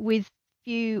face it, with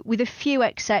a few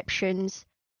exceptions,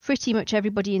 pretty much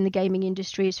everybody in the gaming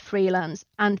industry is freelance,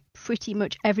 and pretty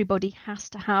much everybody has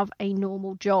to have a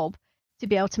normal job to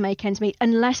be able to make ends meet,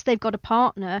 unless they've got a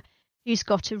partner who's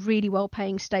got a really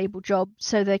well-paying, stable job,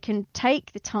 so they can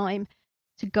take the time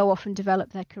to go off and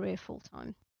develop their career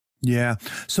full-time. Yeah.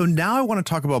 So now I want to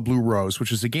talk about Blue Rose,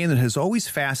 which is a game that has always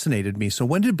fascinated me. So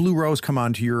when did Blue Rose come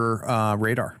onto your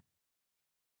radar?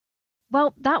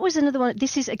 Well, that was another one.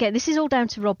 This is all down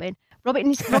to Robin.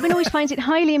 Robin always finds it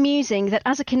highly amusing that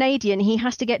as a Canadian, he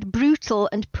has to get brutal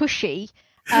and pushy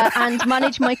and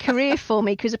manage my career for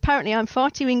me, because apparently I'm far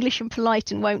too English and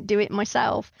polite and won't do it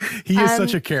myself. He is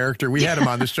such a character. We had him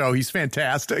on the show. He's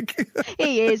fantastic.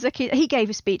 He is. He gave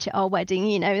a speech at our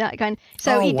wedding, that kind.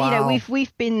 So wow.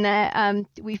 We've been there.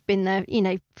 We've been there.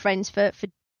 Friends for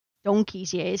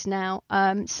donkey's years now.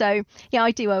 So yeah,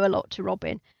 I do owe a lot to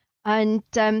Robin. And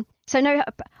so no,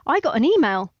 I got an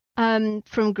email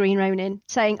from Green Ronin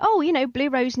saying, Blue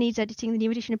Rose needs editing. The new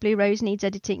edition of Blue Rose needs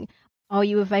editing. Are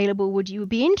you available? Would you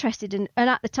be interested? And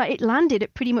at the time, it landed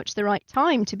at pretty much the right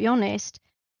time, to be honest.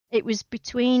 It was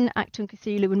between Achtung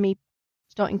Cthulhu and me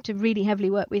starting to really heavily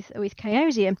work with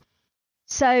Chaosium.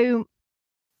 So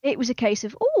it was a case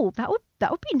of, that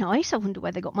would be nice. I wonder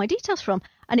where they got my details from.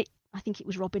 And I think it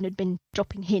was Robin had been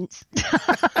dropping hints.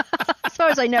 As far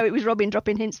as I know, it was Robin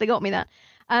dropping hints. They got me that.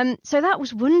 So that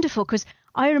was wonderful, because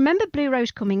I remember Blue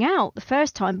Rose coming out the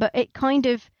first time, but it kind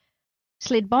of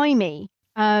slid by me.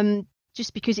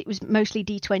 Just because it was mostly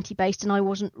D20 based and I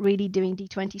wasn't really doing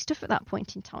D20 stuff at that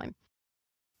point in time.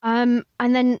 And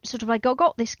then sort of I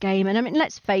got this game, and I mean,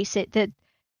 let's face it, that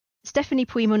Stephanie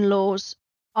Puy-Munlaw's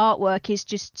artwork is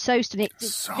just so stunning.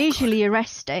 It's so visually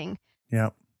arresting. Yeah.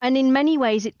 And in many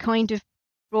ways, it kind of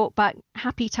brought back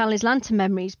happy Talislanta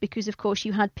memories, because of course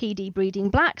you had PD Breeding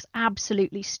Black's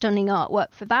absolutely stunning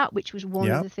artwork for that, which was one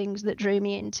of the things that drew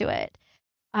me into it.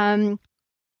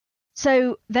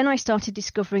 So then I started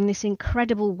discovering this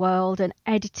incredible world and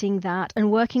editing that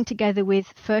and working together with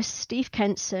first Steve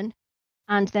Kenson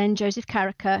and then Joseph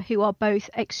Carricker, who are both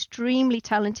extremely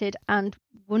talented and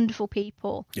wonderful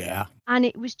people. Yeah. And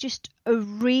it was just a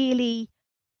really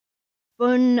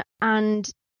fun and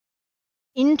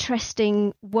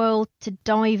interesting world to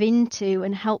dive into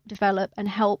and help develop and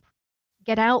help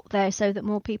get out there so that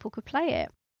more people could play it.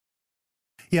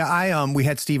 Yeah, we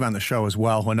had Steve on the show as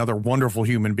well, another wonderful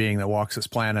human being that walks this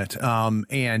planet.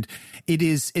 And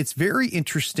it's very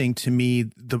interesting to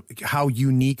me how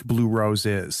unique Blue Rose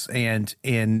is, and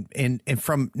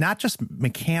from not just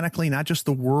mechanically, not just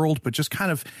the world, but just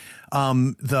kind of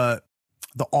the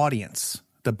audience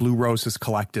that Blue Rose has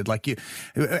collected. Like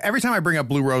every time I bring up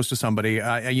Blue Rose to somebody,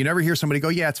 you never hear somebody go,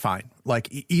 yeah, it's fine. Like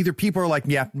either people are like,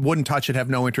 yeah, wouldn't touch it, have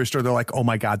no interest, or they're like, oh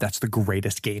my God, that's the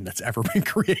greatest game that's ever been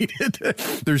created.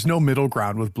 There's no middle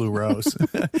ground with Blue Rose.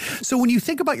 So when you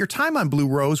think about your time on Blue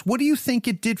Rose, what do you think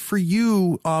it did for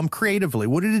you creatively?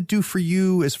 What did it do for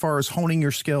you as far as honing your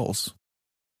skills?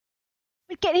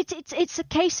 Again, it's a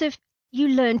case of you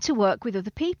learn to work with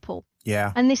other people.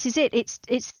 Yeah. And this is it.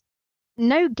 It's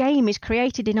no game is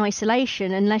created in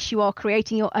isolation unless you are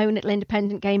creating your own little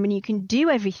independent game and you can do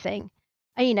everything.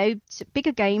 And,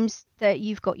 bigger games that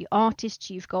you've got your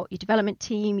artists, you've got your development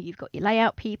team, you've got your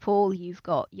layout people, you've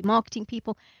got your marketing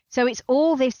people. So it's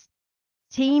all this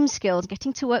team skills,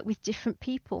 getting to work with different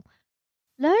people,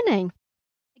 learning.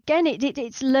 Again,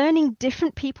 it's learning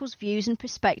different people's views and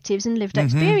perspectives and lived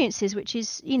experiences, which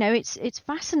is, it's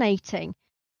fascinating.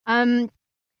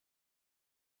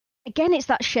 Again, it's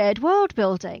that shared world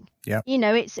building. Yeah.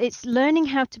 It's learning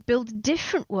how to build a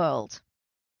different world,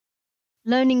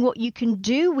 learning what you can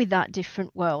do with that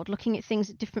different world, looking at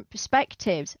things at different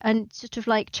perspectives, and sort of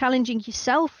like challenging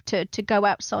yourself to go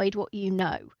outside what you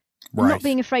know. Right. Not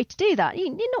being afraid to do that. You're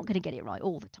not going to get it right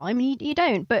all the time. You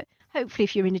don't. But hopefully,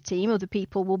 if you're in a team, other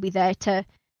people will be there to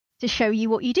to show you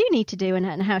what you do need to do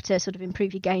and how to sort of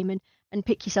improve your game and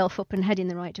pick yourself up and head in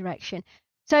the right direction.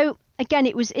 So again,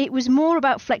 it was more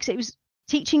about it was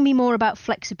teaching me more about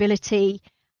flexibility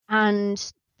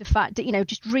and the fact that,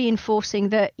 just reinforcing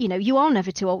that, you are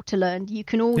never too old to learn. You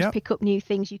can always pick up new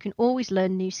things. You can always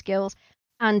learn new skills.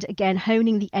 And again,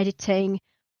 honing the editing,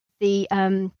 the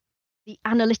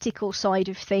analytical side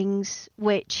of things,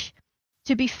 which,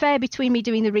 to be fair, between me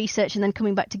doing the research and then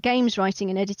coming back to games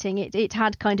writing and editing, it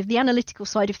had kind of the analytical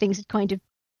side of things had kind of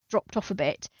dropped off a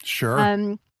bit.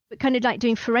 Sure. But kind of like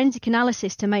doing forensic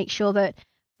analysis to make sure that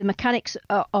the mechanics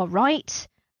are right,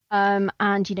 and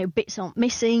bits aren't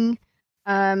missing,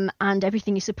 and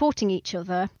everything is supporting each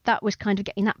other. That was kind of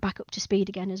getting that back up to speed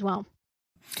again as well.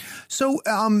 So,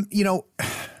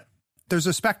 there's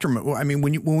a spectrum. I mean,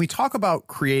 when we talk about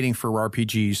creating for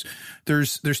RPGs,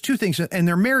 there's two things, and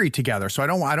they're married together. So I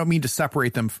don't mean to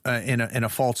separate them in a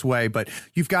false way, but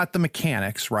you've got the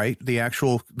mechanics, right? The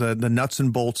actual the nuts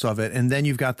and bolts of it, and then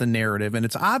you've got the narrative. And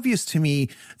it's obvious to me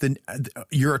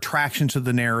your attraction to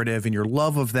the narrative and your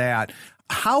love of that.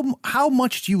 How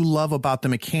much do you love about the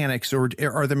mechanics, or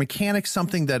are the mechanics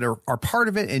something that are part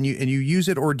of it and you use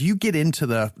it, or do you get into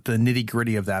the nitty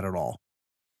gritty of that at all?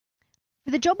 For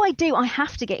the job I do, I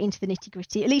have to get into the nitty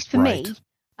gritty, at least for Right. me.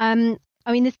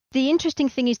 I mean, the interesting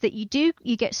thing is that you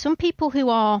get some people who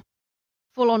are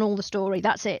full on all the story.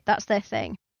 That's it. That's their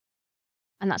thing.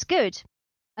 And that's good.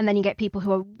 And then you get people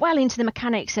who are well into the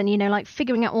mechanics and, like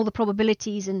figuring out all the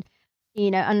probabilities and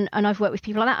I've worked with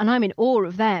people like that and I'm in awe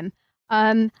of them.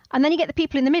 And then you get the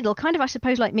people in the middle, kind of, I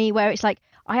suppose, like me, where it's like,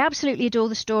 I absolutely adore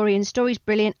the story and the story's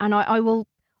brilliant. And I will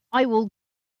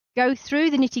go through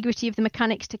the nitty gritty of the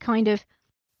mechanics to kind of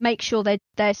make sure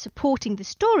they're supporting the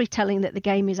storytelling that the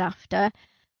game is after.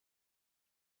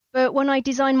 But when I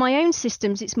design my own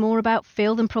systems, it's more about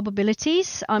field and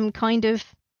probabilities. I'm kind of,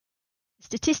 the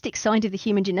statistics side of the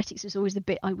human genetics was always the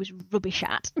bit I was rubbish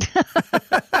at.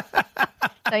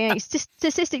 So it's just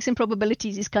statistics and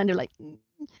probabilities is kind of like,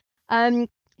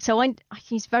 so I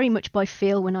use very much by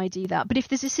feel when I do that. But if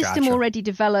there's a system Gotcha. already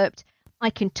developed,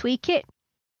 I can tweak it.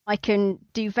 I can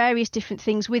do various different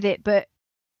things with it, but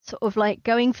sort of like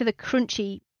going for the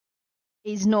crunchy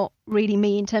is not really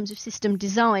me in terms of system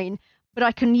design, but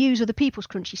I can use other people's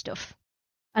crunchy stuff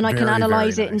and I can Very,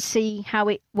 analyze very it and nice. see how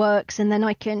it works. And then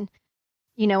I can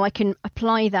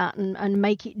apply that and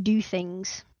make it do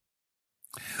things.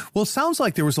 Well, it sounds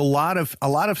like there was a lot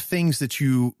of things that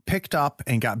you picked up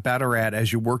and got better at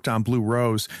as you worked on Blue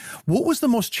Rose. What was the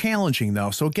most challenging,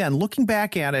 though? So again, looking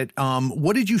back at it,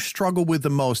 what did you struggle with the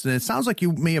most? And it sounds like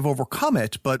you may have overcome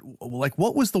it, but like,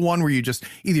 what was the one where you just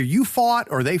either you fought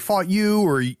or they fought you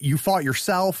or you fought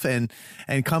yourself and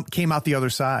came out the other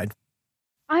side?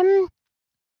 I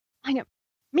know.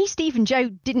 Me, Steve, and Joe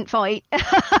didn't fight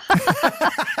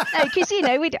because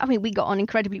we got on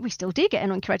incredibly. We still do get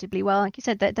on incredibly well. Like you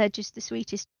said, they're just the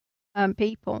sweetest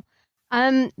people.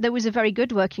 There was a very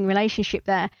good working relationship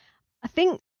there. I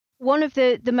think one of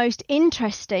the most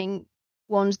interesting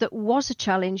ones that was a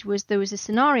challenge was there was a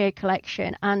scenario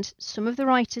collection, and some of the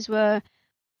writers were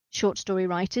short story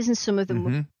writers, and some of them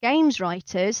were games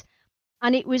writers.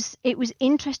 And it was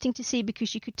interesting to see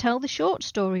because you could tell the short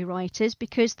story writers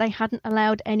because they hadn't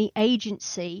allowed any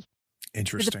agency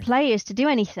for the players to do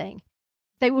anything.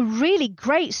 They were really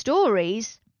great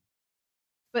stories,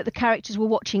 but the characters were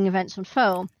watching events on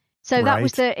film. So that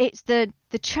was the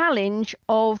challenge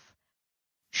of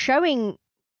showing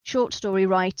short story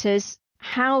writers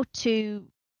how to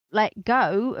let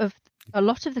go of a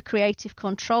lot of the creative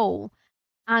control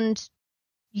and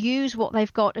use what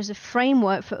they've got as a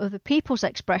framework for other people's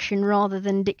expression rather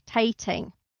than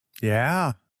dictating.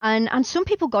 Yeah. And some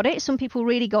people got it. Some people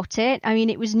really got it. I mean,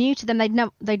 it was new to them.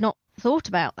 They'd not thought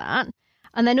about that.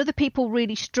 And then other people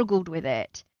really struggled with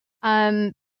it.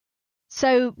 So,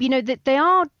 that they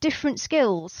are different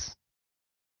skills.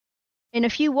 And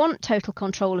if you want total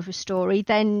control of a story,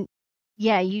 then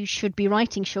yeah, you should be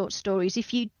writing short stories.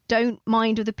 If you don't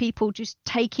mind other people just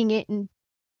taking it and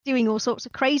doing all sorts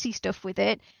of crazy stuff with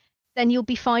it, then you'll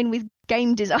be fine with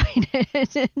game design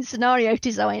and scenario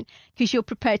design because you're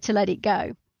prepared to let it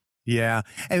go. Yeah.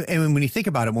 And when you think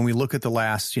about it, when we look at the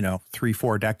last,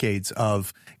 3-4 decades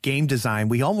of game design,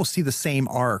 we almost see the same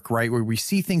arc, right? Where we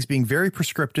see things being very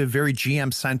prescriptive, very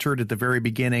GM centered at the very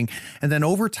beginning. And then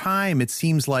over time, it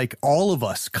seems like all of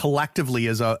us collectively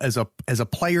as a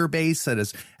player base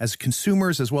and as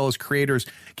consumers, as well as creators,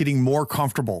 getting more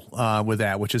comfortable with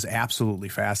that, which is absolutely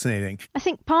fascinating. I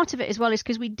think part of it as well is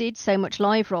because we did so much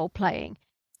live role playing.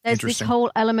 There's this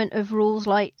whole element of rules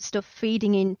like stuff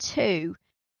feeding in too.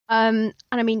 And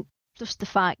I mean, just the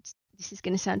fact, this is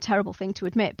going to sound a terrible thing to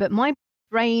admit, but my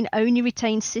brain only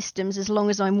retains systems as long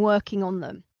as I'm working on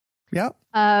them. Yeah.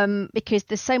 Because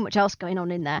there's so much else going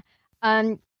on in there.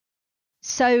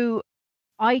 So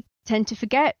I tend to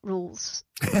forget rules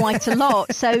quite a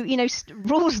lot. So,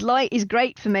 rules light is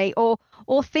great for me, or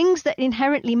things that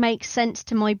inherently make sense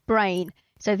to my brain.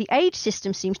 So the age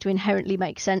system seems to inherently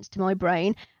make sense to my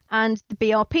brain, and the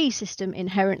BRP system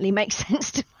inherently makes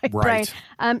sense to my brain.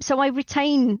 So I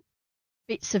retain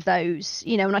bits of those,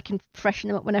 and I can freshen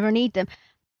them up whenever I need them.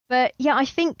 But yeah, I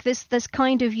think there's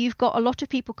kind of, you've got a lot of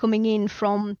people coming in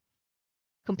from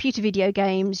computer video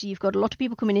games, you've got a lot of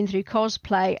people coming in through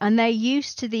cosplay, and they're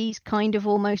used to these kind of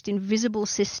almost invisible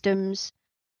systems.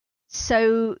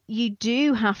 So you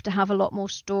do have to have a lot more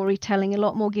storytelling, a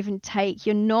lot more give and take.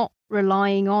 You're not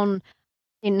relying on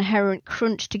inherent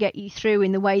crunch to get you through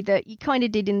in the way that you kind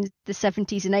of did in the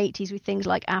 70s and 80s with things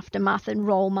like Aftermath and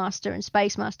Rollmaster and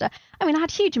Space Master. I mean, I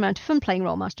had a huge amount of fun playing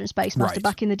Rollmaster and Space Master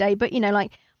back in the day, but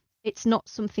it's not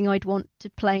something I'd want to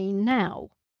play now.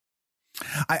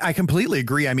 I completely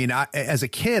agree. I mean, as a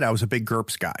kid, I was a big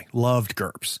GURPS guy, loved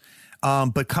GURPS.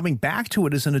 But coming back to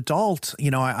it as an adult,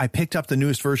 I picked up the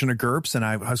newest version of GURPS, and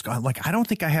I was like, I don't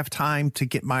think I have time to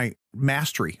get my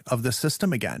mastery of the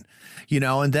system again,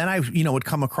 and then I, would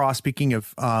come across, speaking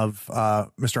of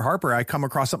Mr. Harper, I come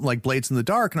across something like Blades in the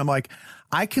Dark, and I'm like,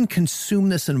 I can consume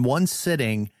this in one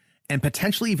sitting and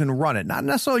potentially even run it. Not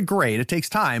necessarily great. It takes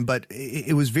time, but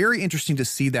it was very interesting to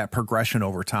see that progression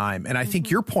over time. And I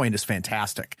think your point is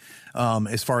fantastic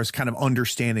as far as kind of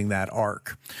understanding that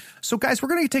arc. So guys, we're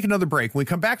going to take another break. When we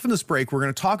come back from this break, we're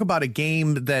going to talk about a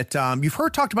game that you've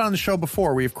heard talked about on the show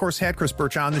before. We, of course, had Chris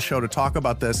Birch on the show to talk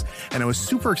about this. And I was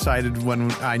super excited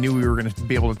when I knew we were going to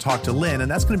be able to talk to Lynn.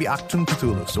 And that's going to be Achtung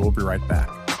Cthulhu. So we'll be right back.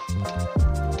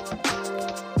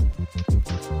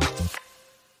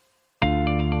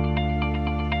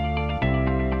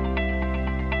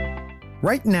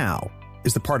 Right Now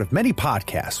is the part of many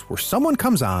podcasts where someone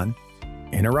comes on,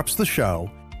 interrupts the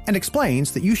show, and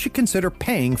explains that you should consider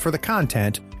paying for the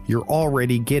content you're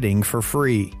already getting for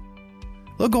free.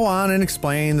 They'll go on and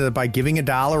explain that by giving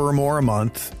 $1 or more a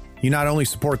month, you not only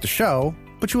support the show,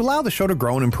 but you allow the show to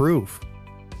grow and improve.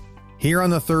 Here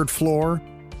on the third floor,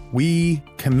 we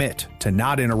commit to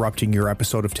not interrupting your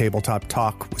episode of Tabletop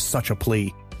Talk with such a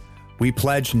plea. We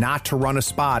pledge not to run a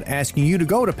spot asking you to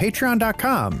go to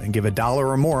patreon.com and give $1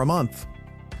 or more a month.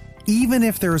 Even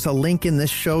if there's a link in this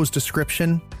show's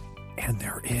description, and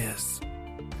there is,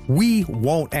 we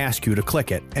won't ask you to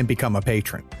click it and become a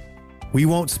patron. We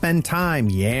won't spend time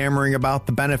yammering about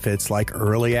the benefits like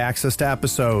early access to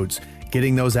episodes,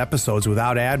 getting those episodes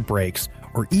without ad breaks,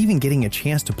 or even getting a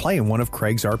chance to play in one of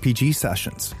Craig's RPG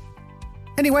sessions.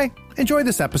 Anyway, enjoy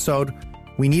this episode.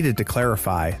 We needed to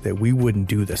clarify that we wouldn't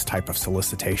do this type of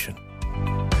solicitation.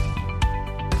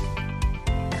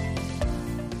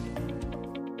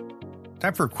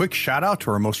 Time for a quick shout out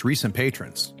to our most recent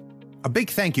patrons. A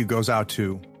big thank you goes out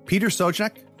to Peter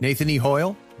Sojek, Nathan E.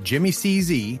 Hoyle, Jimmy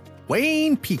CZ,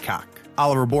 Wayne Peacock,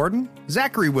 Oliver Borden,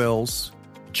 Zachary Wills,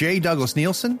 J. Douglas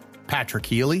Nielsen, Patrick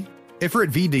Healy, Ifrit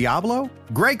V. Diablo,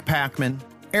 Greg Packman,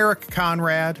 Eric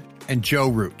Conrad, and Joe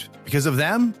Root. Because of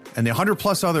them and the 100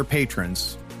 plus other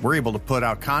patrons, we're able to put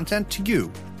out content to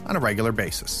you on a regular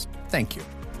basis. Thank you.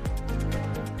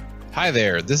 Hi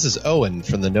there, this is Owen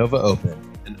from the Nova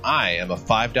Open, and I am a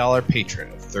 $5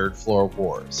 patron of Third Floor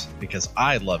Wars because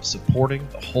I love supporting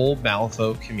the whole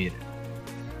Malifaux community.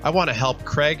 I want to help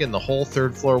Craig and the whole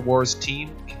Third Floor Wars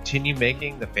team continue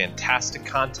making the fantastic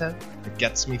content that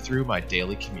gets me through my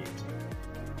daily commute.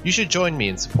 You should join me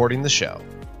in supporting the show.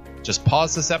 Just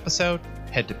pause this episode,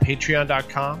 head to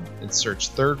patreon.com and search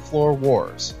Third Floor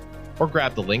Wars, or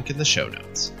grab the link in the show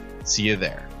notes. See you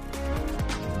there.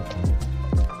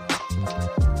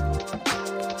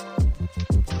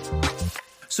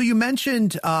 So you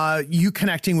mentioned you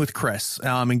connecting with Chris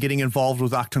and getting involved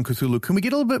with Achtung Cthulhu. Can we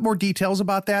get a little bit more details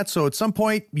about that? So at some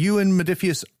point, you and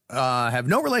Modiphius have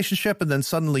no relationship, and then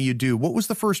suddenly you do. What was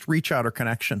the first reach out or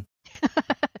connection?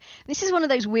 This is one of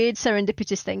those weird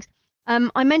serendipitous things.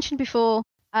 I mentioned before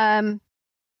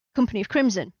Company of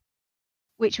Crimson,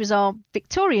 which was our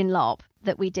Victorian LARP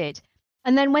that we did.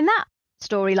 And then when that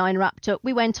storyline wrapped up,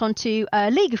 we went on to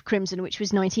League of Crimson, which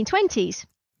was 1920s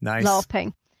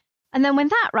LARPing. And then when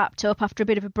that wrapped up, after a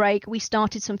bit of a break, we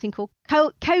started something called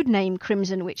Codename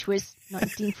Crimson, which was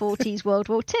 1940s World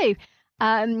War II.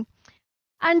 And,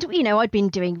 you know, I'd been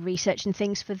doing research and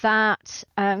things for that,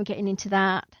 getting into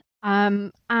that.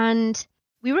 And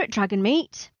we were at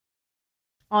Dragonmeet.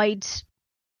 I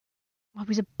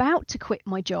was about to quit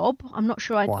my job. I'm not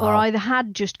sure or either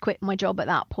had just quit my job at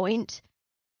that point.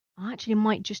 I actually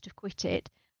might just have quit it.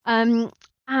 And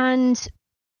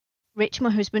Rich, my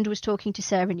husband, was talking to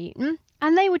Sarah Newton,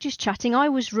 and they were just chatting. I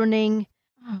was running,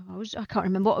 I can't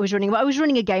remember what I was running, but I was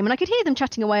running a game, and I could hear them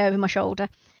chatting away over my shoulder.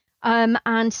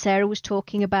 And Sarah was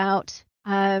talking about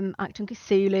Achtung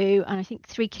Cthulhu, and I think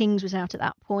Three Kings was out at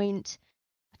that point.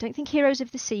 I don't think Heroes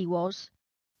of the Sea was.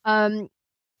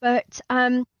 But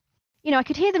I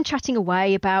could hear them chatting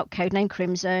away about Codename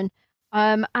Crimson.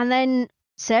 And then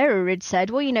Sarah had said,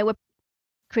 well,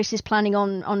 Chris is planning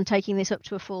on taking this up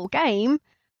to a full game.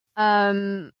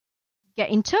 Get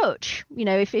in touch.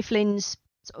 If Lynn's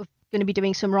sort of going to be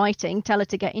doing some writing, tell her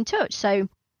to get in touch. So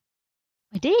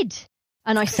I did.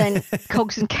 And I sent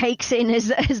Cogs and Cakes in as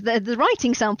the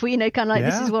writing sample, kind of like,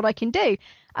 this is what I can do.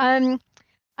 And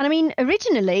I mean,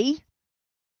 originally,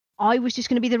 I was just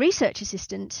going to be the research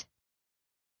assistant.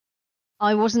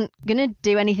 I wasn't going to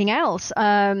do anything else.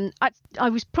 I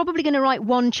was probably going to write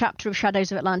one chapter of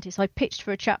Shadows of Atlantis. I pitched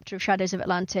for a chapter of Shadows of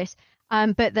Atlantis.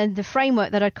 But then the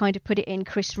framework that I'd kind of put it in,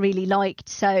 Chris really liked.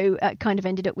 So kind of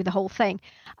ended up with the whole thing.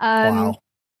 Wow.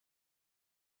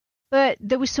 But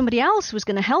there was somebody else who was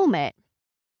going to helm it.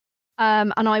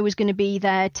 And I was going to be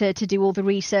there to do all the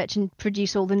research and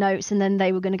produce all the notes, and then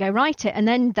they were going to go write it. And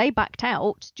then they backed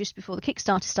out just before the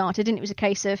Kickstarter started, and it was a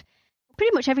case of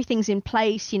pretty much everything's in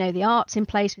place. The art's in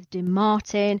place with Dim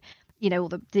Martin. All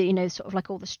the sort of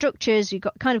like all the structures. You've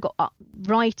got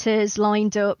writers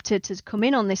lined up to come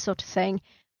in on this sort of thing.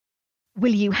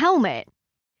 Will you helm it?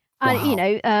 Wow.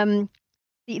 And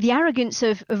the arrogance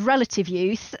of relative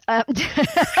youth.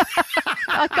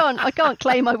 I can't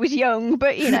claim I was young,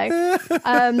 but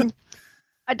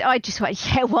I just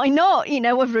went, yeah, why not?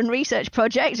 I've run research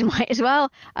projects, might as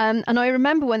well. And I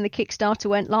remember when the Kickstarter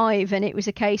went live, and it was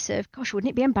a case of, gosh,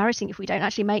 wouldn't it be embarrassing if we don't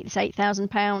actually make this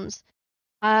 £8,000?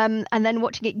 And then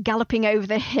watching it galloping over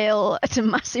the hill at a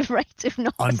massive rate of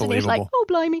knots. Unbelievable. And it's like, oh,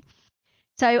 blimey.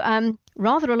 So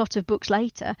rather a lot of books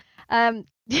later,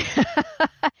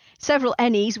 several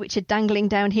Ennies, which are dangling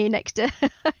down here next to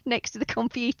the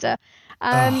computer.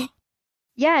 That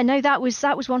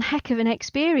was one heck of an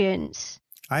experience.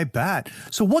 I bet.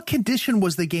 So what condition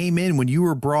was the game in when you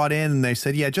were brought in and they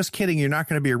said, yeah, just kidding, you're not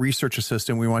going to be a research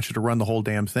assistant. We want you to run the whole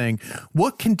damn thing.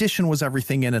 What condition was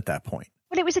everything in at that point?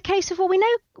 Well, it was a case of, we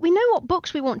know what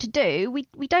books we want to do.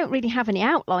 We don't really have any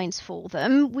outlines for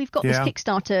them. We've got this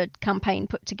Kickstarter campaign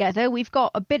put together. We've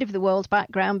got a bit of the world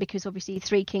background because obviously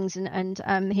Three Kings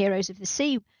and Heroes of the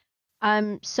Sea.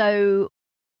 So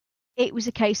it was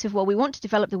a case of, we want to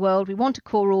develop the world. We want a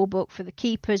core rule book for the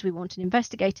keepers. We want an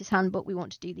investigator's handbook. We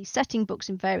want to do these setting books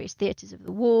in various theatres of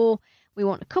the war. We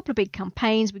want a couple of big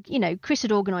campaigns. Chris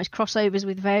had organised crossovers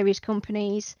with various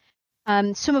companies,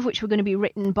 some of which were going to be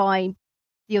written by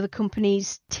the other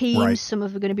companies' teams. Right. Some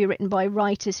of them are going to be written by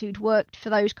writers who'd worked for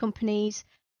those companies.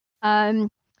 And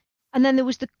then there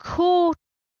was the core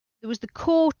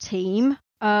team,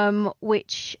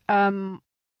 which,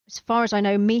 as far as I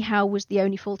know, Michał was the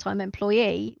only full-time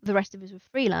employee. The rest of us were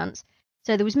freelance.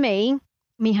 So there was me,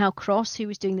 Michał Cross, who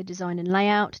was doing the design and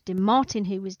layout, Dim Martin,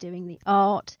 who was doing the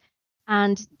art,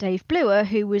 and Dave Bluer,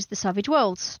 who was the Savage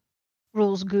Worlds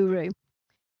rules guru.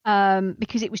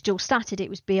 Because it was dual statted, it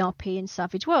was BRP and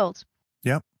Savage Worlds.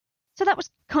 Yep. So that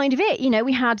was kind of it.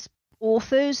 We had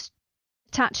authors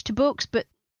attached to books, but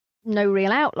no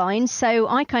real outlines. So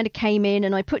I kind of came in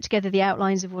and I put together the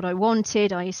outlines of what I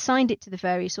wanted. I assigned it to the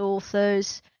various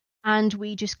authors, and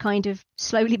we just kind of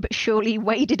slowly but surely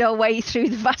waded our way through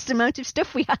the vast amount of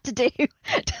stuff we had to do.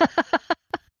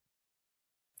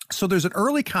 So there's an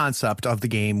early concept of the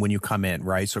game when you come in,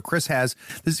 right? So Chris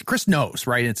knows,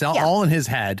 right? It's all in his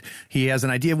head. He has an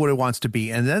idea of what it wants to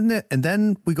be. And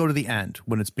then we go to the end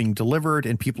when it's being delivered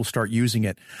and people start using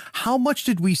it. How much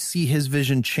did we see his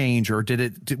vision change, or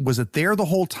was it there the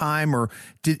whole time, or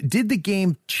did the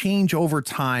game change over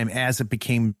time as it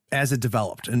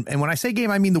developed? And when I say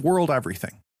game, I mean the world,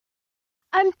 everything.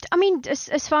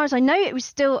 As far as I know, it was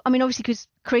still, obviously because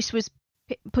Chris was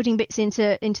putting bits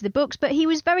into the books, but he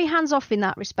was very hands-off in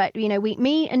that respect.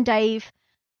 Me and Dave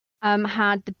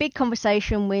had the big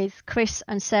conversation with Chris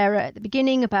and Sarah at the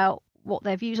beginning about what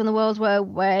their views on the world were,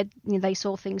 where they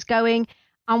saw things going,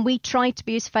 and we tried to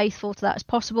be as faithful to that as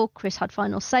possible. Chris had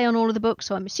final say on all of the books,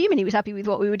 so I'm assuming he was happy with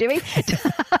what we were doing.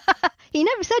 He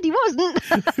never said he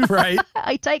wasn't. Right.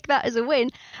 I take that as a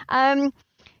win.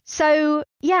 So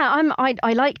yeah,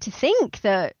 I like to think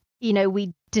that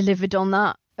we delivered on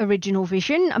that original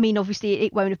vision. Obviously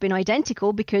it won't have been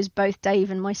identical because both Dave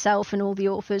and myself and all the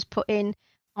authors put in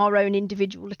our own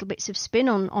individual little bits of spin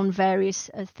on various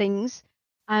things.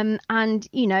 And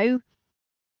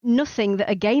nothing that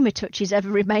a gamer touches ever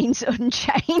remains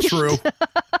unchanged. True.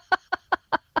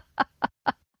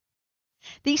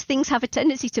 these things have a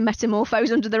tendency to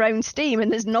metamorphose under their own steam,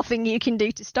 and there's nothing you can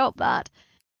do to stop that.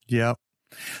 Yeah.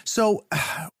 So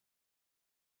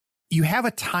you have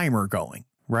a timer going,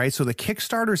 right? So the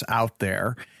Kickstarter's out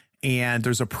there and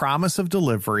there's a promise of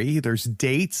delivery. There's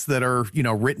dates that are,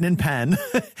 written in pen.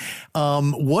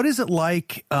 What is it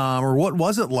like, or what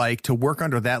was it like to work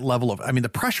under that level of, the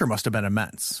pressure must have been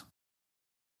immense.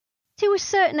 To a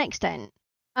certain extent.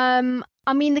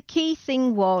 The key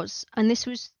thing was, and this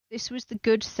was the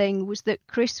good thing, was that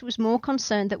Chris was more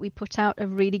concerned that we put out a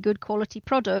really good quality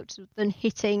product than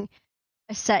hitting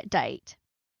a set date.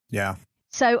 Yeah.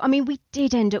 So, we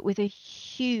did end up with a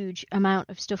huge amount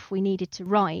of stuff we needed to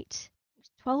write. It was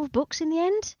 12 books in the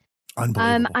end.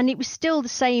 Unbelievable. And it was still the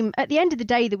same. At the end of the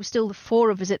day, there were still the four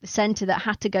of us at the centre that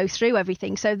had to go through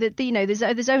everything. So that,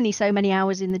 there's only so many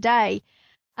hours in the day.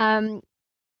 So,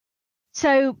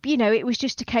 it was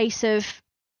just a case of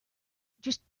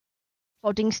just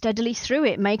plodding steadily through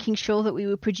it, making sure that we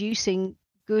were producing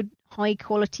good, high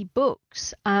quality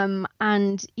books, and,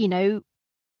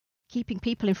 keeping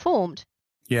people informed.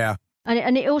 Yeah.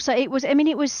 And it was, with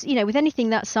anything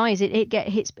that size, it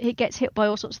gets hit by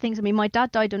all sorts of things. My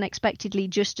dad died unexpectedly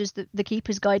just as the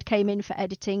Keeper's Guide came in for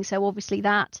editing. So obviously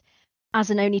that, as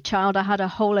an only child, I had a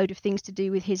whole load of things to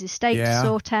do with his estate to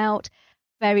sort out.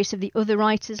 Various of the other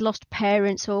writers lost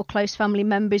parents or close family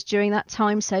members during that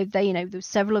time. So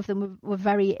several of them were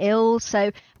very ill.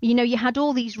 So, you had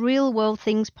all these real world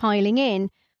things piling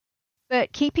in,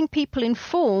 but keeping people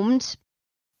informed,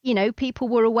 people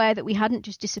were aware that we hadn't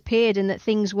just disappeared and that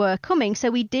things were coming. So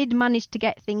we did manage to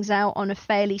get things out on a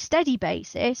fairly steady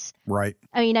basis. Right.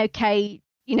 The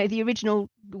original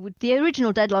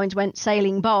deadlines went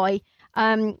sailing by.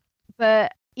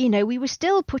 But, we were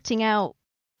still putting out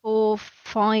 4 or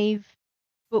 5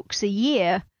 books a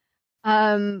year,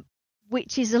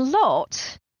 which is a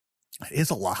lot. It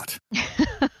is a lot.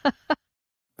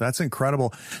 That's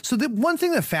incredible. So the one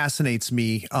thing that fascinates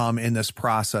me in this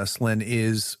process, Lynn,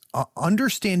 is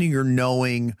understanding or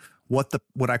knowing what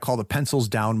I call the pencils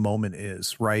down moment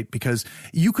is, right? Because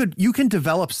you can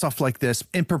develop stuff like this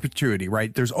in perpetuity,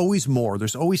 right? There's always more.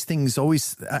 There's always things,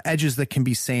 edges that can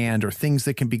be sand or things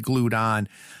that can be glued on.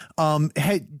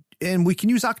 And we can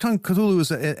use Achtung! Cthulhu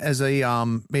as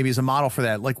a model for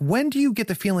that. Like, when do you get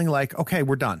the feeling like, okay,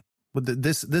 we're done?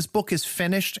 This book is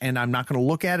finished and I'm not going to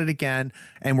look at it again,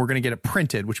 and we're going to get it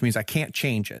printed, which means I can't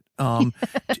change it.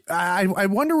 I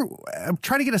wonder, I'm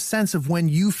trying to get a sense of when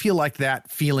you feel like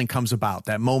that feeling comes about,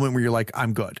 that moment where you're like,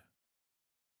 I'm good.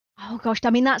 Oh gosh.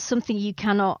 that's something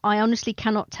I honestly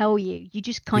cannot tell you. You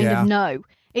just kind of know.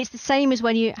 It's the same as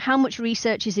how much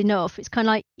research is enough. It's kind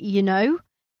of like, yeah.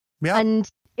 And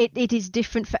it is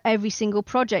different for every single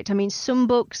project. Some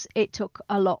books, it took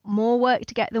a lot more work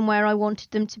to get them where I wanted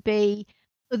them to be.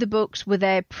 Other books were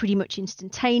there pretty much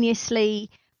instantaneously.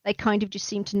 They kind of just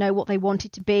seemed to know what they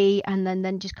wanted to be, and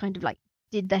then just kind of like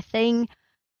did their thing.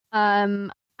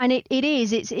 And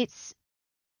it's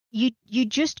you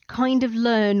just kind of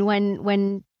learn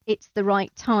when it's the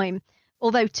right time.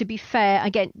 Although, to be fair,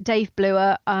 again, Dave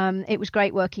Bluer, it was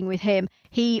great working with him.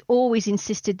 He always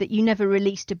insisted that you never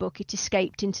released a book. It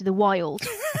escaped into the wild,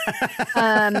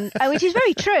 which is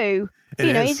very true.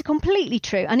 It's completely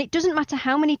true. And it doesn't matter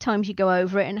how many times you go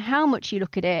over it and how much you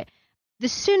look at it.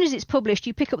 As soon as it's published,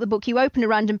 you pick up the book, you open a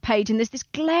random page, and there's this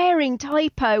glaring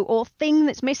typo or thing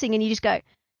that's missing, and you just go,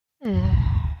 ugh.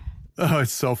 Oh,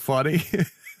 it's so funny.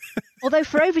 Although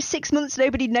for over 6 months,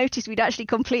 nobody noticed we'd actually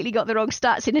completely got the wrong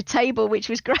stats in a table, which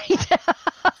was great.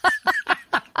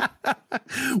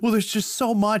 Well, there's just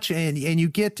so much, and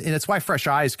it's why fresh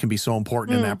eyes can be so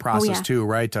important in that process too,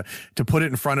 right? To put it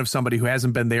in front of somebody who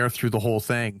hasn't been there through the whole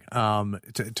thing,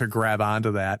 to grab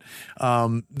onto that.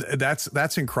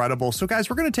 That's incredible. So guys,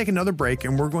 we're going to take another break,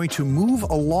 and we're going to move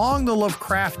along the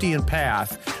Lovecraftian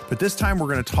path, but this time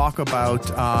we're going to talk about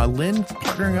Lynn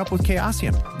partnering up with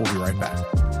Chaosium. We'll be right back.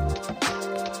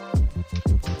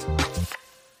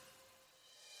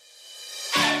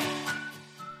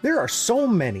 There are so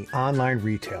many online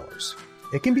retailers.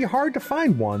 It can be hard to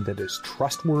find one that is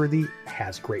trustworthy,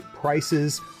 has great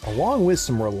prices, along with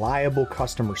some reliable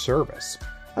customer service.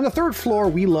 On the third floor,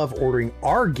 we love ordering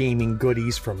our gaming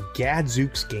goodies from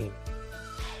Gadzooks Gaming.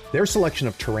 Their selection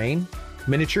of terrain,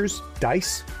 miniatures,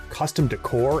 dice, custom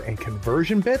decor, and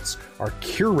conversion bits are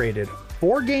curated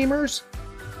for gamers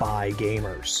by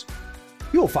gamers.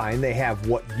 You'll find they have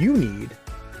what you need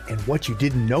and what you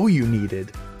didn't know you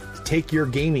needed to take your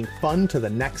gaming fun to the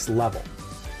next level.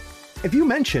 If you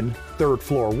mention Third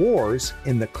Floor Wars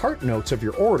in the cart notes of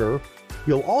your order,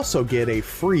 you'll also get a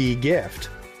free gift.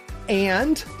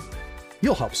 And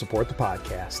you'll help support the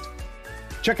podcast.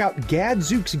 Check out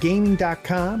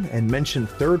GadzooksGaming.com and mention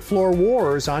Third Floor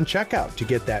Wars on checkout to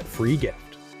get that free gift.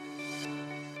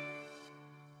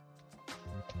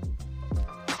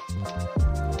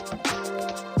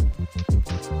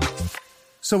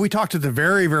 So we talked at the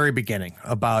very, very beginning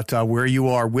about where you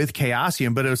are with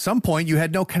Chaosium, but at some point you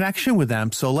had no connection with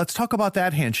them. So let's talk about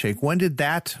that handshake. When did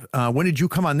you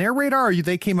come on their radar, or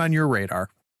they came on your radar?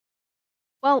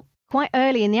 Well, quite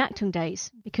early in the Achtung days,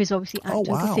 because obviously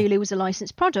Achtung Cthulhu was a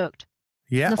licensed product.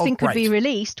 Yeah, nothing could be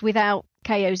released without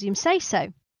Chaosium say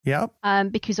so. Yeah.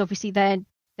 Because obviously they're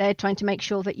trying to make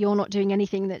sure that you're not doing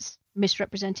anything that's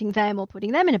misrepresenting them or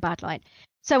putting them in a bad light.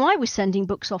 So I was sending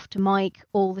books off to Mike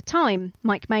all the time,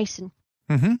 Mike Mason.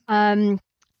 Mm-hmm.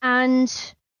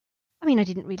 And I mean, I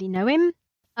didn't really know him.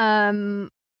 And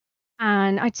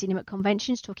I'd seen him at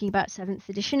conventions talking about 7th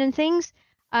edition and things.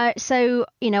 So,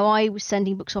 I was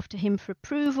sending books off to him for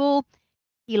approval.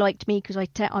 He liked me because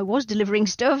I was delivering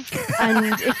stuff.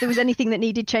 And if there was anything that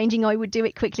needed changing, I would do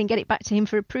it quickly and get it back to him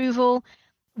for approval.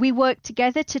 We worked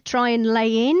together to try and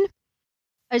lay in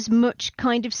as much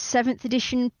kind of 7th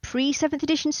edition, pre-7th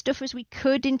edition stuff as we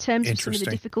could in terms of some of the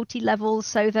difficulty levels,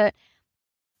 so that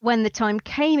when the time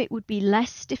came, it would be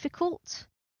less difficult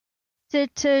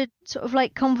to sort of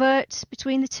like convert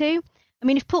between the two. I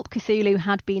mean, if Pulp Cthulhu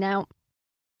had been out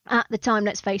at the time,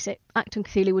 let's face it, Achtung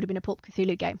Cthulhu would have been a Pulp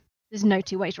Cthulhu game. There's no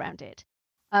two ways around it.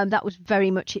 That was very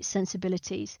much its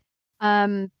sensibilities.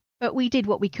 But we did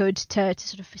what we could to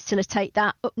sort of facilitate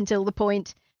that up until the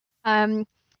point.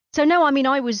 So no, I mean,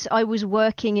 I was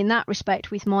working in that respect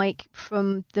with Mike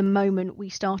from the moment we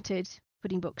started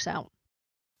putting books out,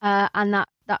 and that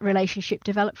relationship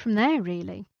developed from there,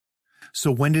 really. So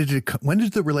when did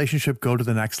the relationship go to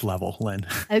the next level, Lynn?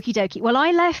 Okie dokie. Well,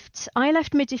 I left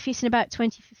Modiphius in about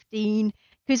 2015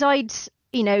 because I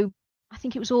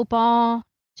think it was all bar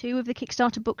 2 of the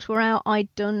Kickstarter books were out.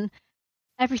 I'd done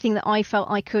everything that I felt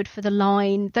I could for the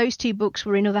line. Those 2 books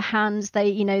were in other hands.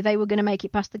 They were going to make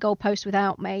it past the goalpost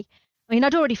without me. I mean,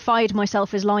 I'd already fired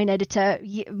myself as line editor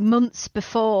months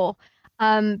before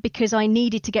because I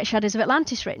needed to get Shadows of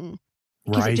Atlantis written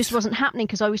because it just wasn't happening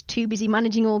because I was too busy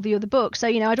managing all the other books. So,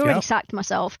 I'd already sacked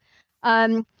myself.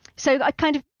 So I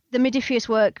kind of, the Modiphius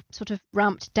work sort of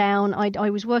ramped down. I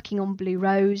was working on Blue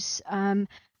Rose.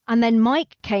 And then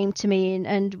Mike came to me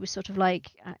and was sort of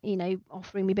like,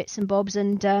 offering me bits and bobs.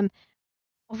 And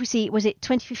obviously, was it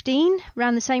 2015,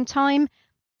 around the same time,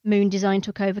 Moon Design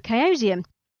took over Chaosium.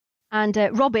 And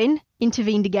Robin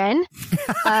intervened again,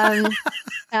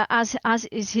 as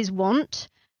is his wont.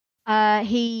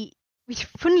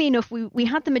 Funnily enough, we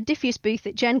had the Modiphius booth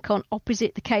at Gen Con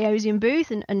opposite the Chaosium booth,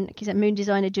 and because Moon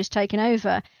Design had just taken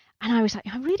over. And I was like,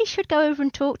 I really should go over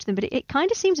and talk to them, but it kind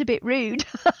of seems a bit rude.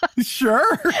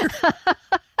 Sure.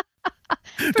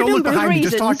 Don't look behind me,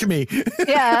 just talk to me.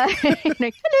 Yeah.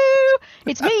 Hello,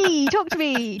 it's me, talk to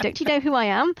me. Don't you know who I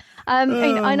am?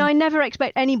 And I never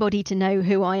expect anybody to know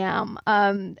who I am,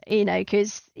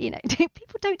 because,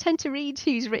 people don't tend to read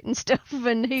who's written stuff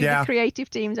and who the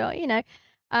creative teams are,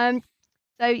 So,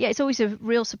 it's always a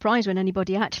real surprise when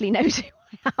anybody actually knows who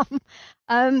I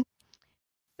am.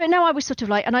 But no, I was sort of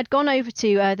like, and I'd gone over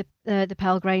to the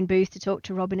Pelgrane booth to talk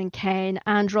to Robin and Ken,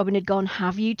 and Robin had gone,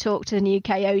 have you talked to the new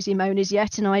Chaosium owners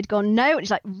yet? And I'd gone, no. And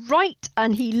it's like, right.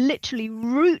 And he literally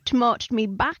route marched me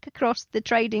back across the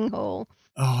trading hall,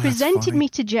 presented me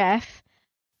to Jeff,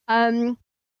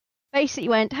 basically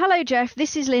went, hello, Jeff,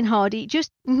 this is Lynn Hardy.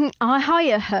 I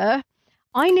hire her.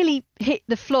 I nearly hit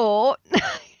the floor.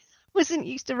 Wasn't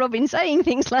used to Robin saying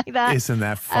things like that. Isn't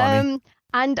that funny?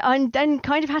 And then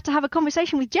kind of had to have a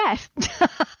conversation with Jeff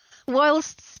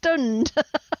whilst stunned.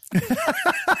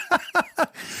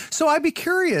 So I'd be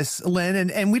curious, Lynn,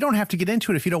 and we don't have to get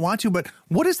into it if you don't want to, but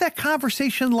what is that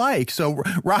conversation like? So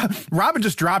Robin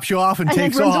just drops you off and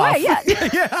takes runs off. Away, yeah.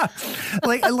 Yeah.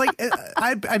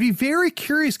 I'd be very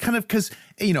curious kind of because,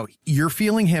 you're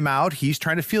feeling him out. He's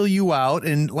trying to feel you out.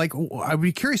 And I'd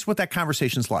be curious what that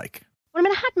conversation's like. Well, I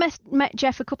mean, I had met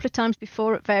Jeff a couple of times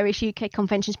before at various UK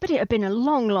conventions, but it had been a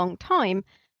long, long time.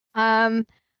 And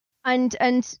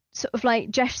sort of like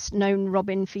Jeff's known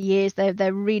Robin for years.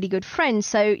 They're really good friends.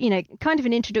 So, kind of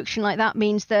an introduction like that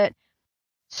means that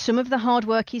some of the hard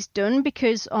work is done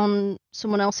because on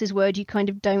someone else's word, you kind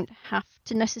of don't have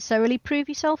to necessarily prove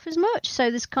yourself as much. So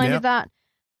there's kind of that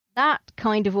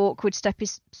kind of awkward step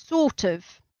is sort of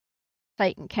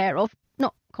taken care of,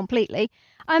 not completely.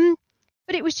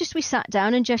 But it was just, we sat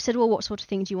down and Jeff said, well, what sort of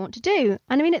thing do you want to do?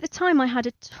 And I mean, at the time I had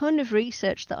a ton of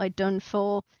research that I'd done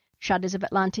for Shadows of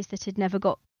Atlantis that had never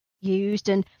got used.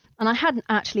 And I hadn't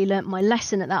actually learnt my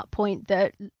lesson at that point,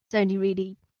 that it's only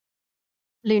really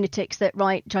lunatics that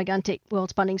write gigantic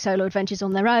world-spanning solo adventures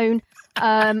on their own.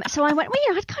 So I went,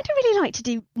 well, I'd kind of really like to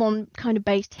do one kind of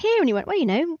based here. And he went,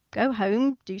 well, go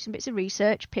home, do some bits of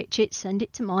research, pitch it, send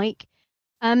it to Mike.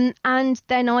 And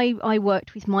then I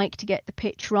worked with Mike to get the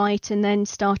pitch right, and then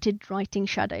started writing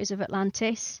Shadows of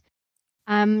Atlantis.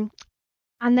 And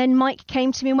then Mike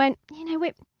came to me and went,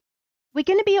 we're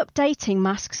going to be updating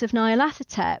Masks of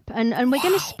Nyarlathotep, and we're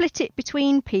going to split it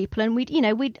between people,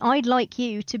 and I'd like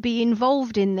you to be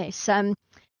involved in this.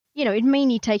 It'd mean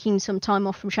you taking some time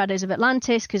off from Shadows of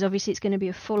Atlantis, because obviously it's going to be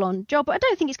a full-on job, but I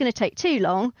don't think it's going to take too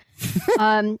long.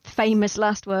 Famous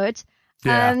last words.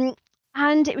 Yeah.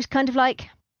 And it was kind of like,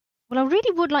 well, I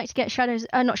really would like to get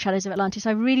not Shadows of Atlantis,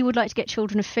 I really would like to get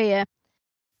Children of Fear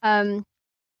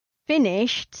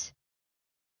finished,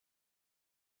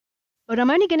 but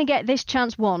I'm only going to get this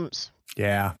chance once.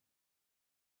 Yeah.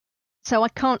 So I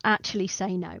can't actually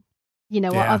say no.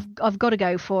 Yeah. I've got to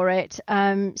go for it.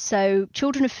 So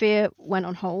Children of Fear went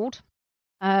on hold,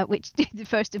 which the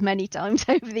first of many times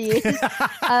over the years.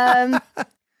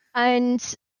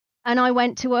 And I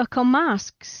went to work on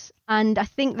Masks, and I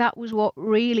think that was what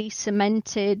really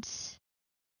cemented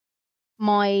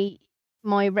my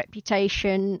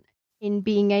reputation in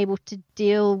being able to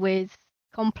deal with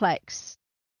complex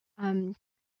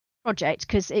project,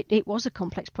 because it was a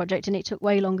complex project and it took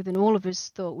way longer than all of us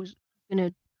thought was going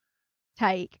to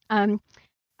take. And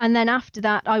then after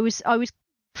that, I was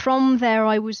from there,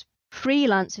 I was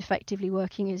freelance, effectively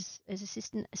working as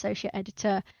assistant associate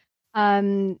editor,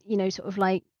 sort of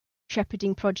like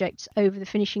shepherding projects over the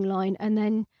finishing line. And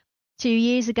then 2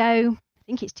 years ago, I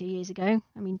think it's 2 years ago,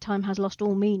 I mean, time has lost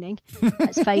all meaning,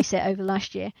 let's face it, over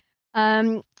last year.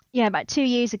 About 2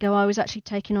 years ago, I was actually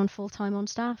taken on full-time on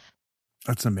staff.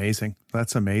 That's amazing.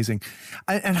 That's amazing.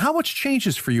 And how much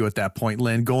changes for you at that point,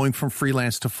 Lynn, going from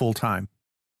freelance to full-time?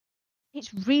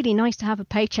 It's really nice to have a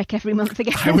paycheck every month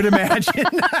again. I would imagine.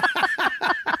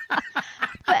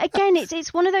 But again,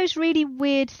 it's one of those really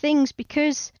weird things,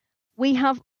 because we've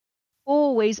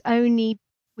always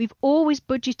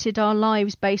budgeted our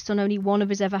lives based on only one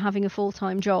of us ever having a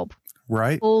full-time job.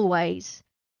 Right. Always.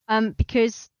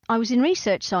 Because I was in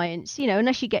research science,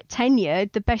 unless you get tenure,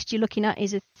 the best you're looking at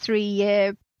is a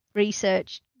 3-year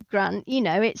research grant.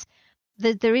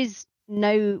 There is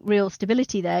no real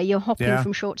stability there. You're hopping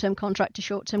from short-term contract to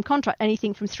short-term contract,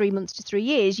 anything from 3 months to 3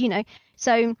 years,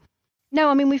 So, no,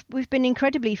 I mean, we've been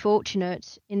incredibly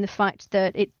fortunate in the fact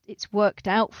that it's worked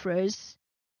out for us.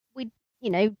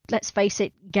 Let's face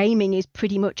it, gaming is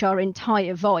pretty much our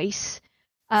entire voice.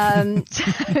 And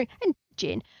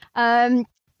gin.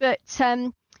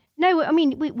 No, I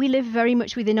mean, we live very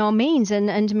much within our means,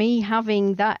 and me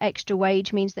having that extra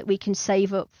wage means that we can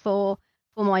save up for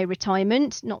my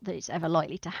retirement. Not that it's ever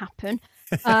likely to happen.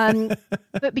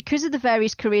 But because of the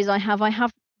various careers I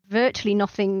have virtually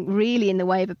nothing really in the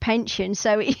way of a pension.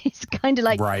 So it's kind of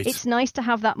like, It's nice to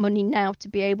have that money now to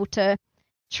be able to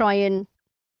try and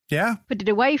put it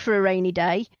away for a rainy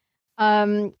day.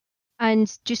 And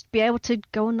just be able to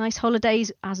go on nice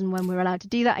holidays as and when we're allowed to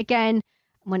do that again,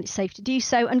 when it's safe to do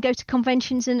so, and go to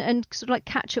conventions and sort of like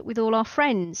catch up with all our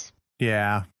friends.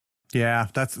 Yeah.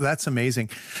 That's amazing.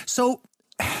 So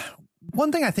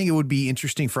one thing I think it would be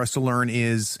interesting for us to learn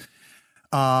is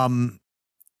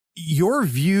your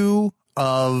view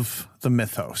of the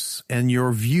mythos and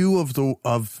your view of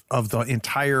the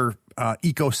entire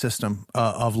ecosystem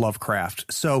of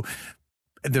Lovecraft. So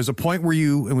there's a point where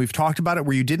and we've talked about it,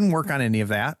 where you didn't work on any of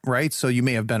that, right? So you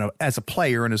may have been as a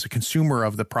player and as a consumer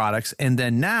of the products. And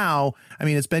then now, I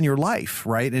mean, it's been your life,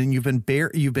 right? And you've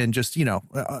been just,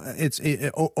 it's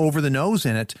over the nose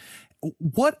in it.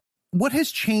 What has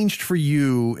changed for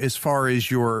you as far as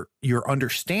your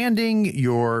understanding,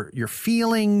 your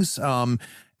feelings? Do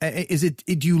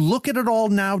you look at it all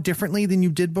now differently than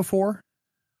you did before?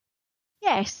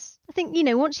 Yes. I think,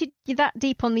 once you're that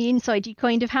deep on the inside, you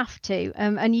kind of have to,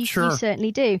 and you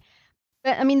certainly do.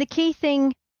 But I mean, the key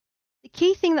thing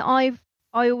that I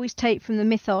always take from the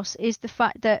mythos is the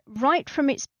fact that right from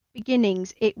its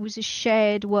beginnings, it was a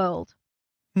shared world.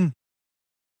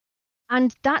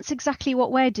 And that's exactly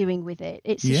what we're doing with it.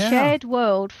 It's a shared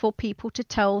world for people to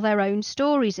tell their own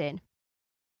stories in.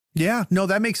 Yeah, no,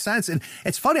 that makes sense. And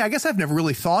it's funny, I guess I've never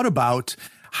really thought about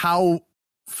how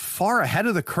far ahead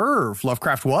of the curve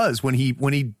Lovecraft was when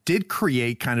he did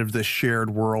create kind of this shared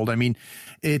world. I mean,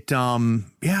 I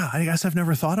guess I've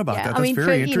never thought about that. That's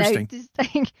very interesting.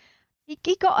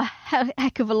 He got a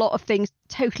heck of a lot of things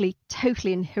totally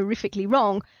and horrifically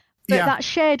wrong. But that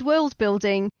shared world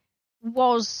building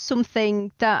was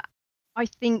something that I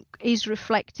think is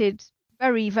reflected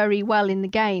very, very well in the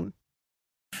game.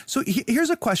 So here's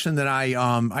a question that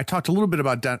I talked a little bit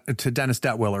about to Dennis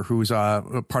Detwiller, who's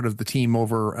a part of the team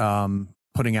over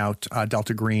putting out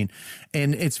Delta Green.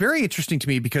 And it's very interesting to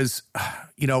me because,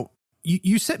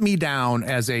 you sit me down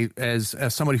as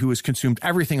somebody who has consumed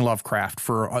everything Lovecraft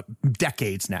for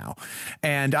decades now.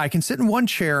 And I can sit in one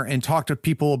chair and talk to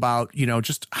people about,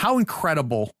 just how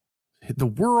incredible the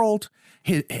world,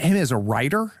 him as a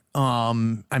writer.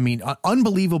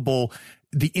 Unbelievable,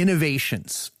 the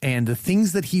innovations and the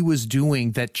things that he was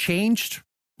doing that changed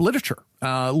literature,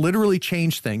 literally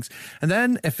changed things. And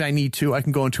then if I need to, I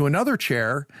can go into another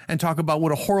chair and talk about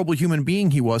what a horrible human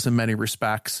being he was in many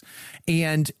respects.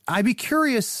 And I'd be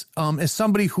curious, as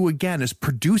somebody who, again, is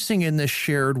producing in this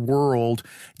shared world,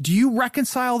 do you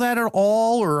reconcile that at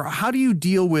all? Or how do you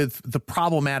deal with the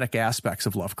problematic aspects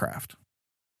of Lovecraft?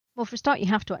 Well, for a start, you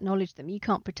have to acknowledge them. You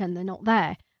can't pretend they're not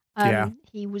there.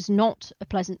 He was not a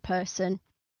pleasant person.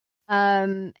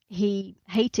 He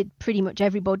hated pretty much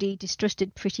everybody,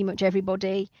 distrusted pretty much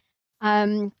everybody,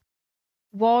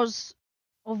 was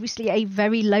obviously a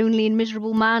very lonely and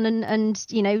miserable man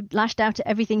and lashed out at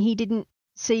everything he didn't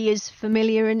see as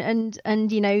familiar and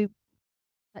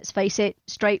let's face it,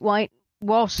 straight white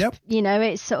wasp. Yep.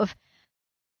 It's sort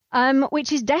of,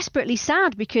 which is desperately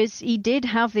sad because he did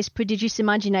have this prodigious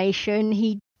imagination.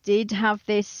 He did have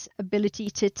this ability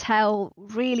to tell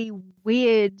really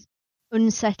weird,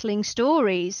 unsettling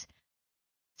stories.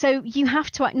 So you have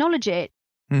to acknowledge it,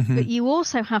 but you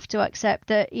also have to accept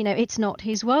that, it's not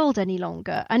his world any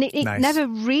longer. And it nice. Never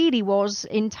really was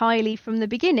entirely from the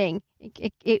beginning.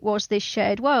 It was this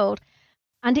shared world.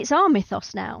 And it's our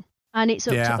mythos now. And it's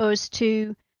up to us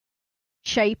to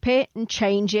shape it and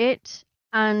change it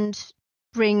and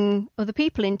bring other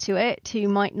people into it who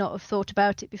might not have thought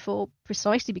about it before,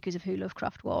 precisely because of who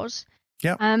Lovecraft was.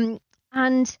 Yeah. And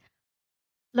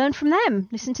learn from them,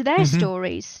 listen to their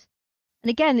stories. And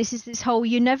again, this is this whole,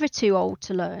 you're never too old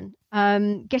to learn.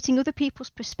 Getting other people's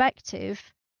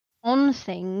perspective on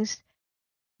things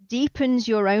deepens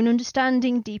your own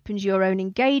understanding, deepens your own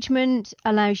engagement,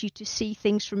 allows you to see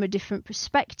things from a different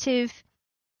perspective.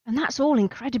 And that's all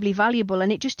incredibly valuable,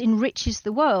 and it just enriches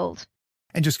the world.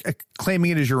 And just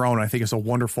claiming it as your own, I think, is a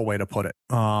wonderful way to put it.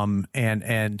 And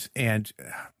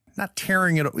not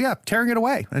tearing it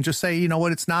away, and just say, you know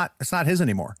what, it's not his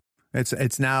anymore.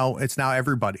 It's now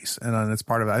everybody's, and it's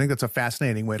part of it. I think that's a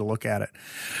fascinating way to look at it.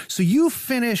 So you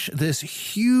finish this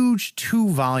huge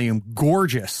 2-volume,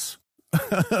 gorgeous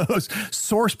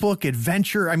source book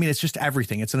adventure. I mean, it's just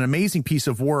everything. It's an amazing piece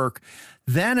of work.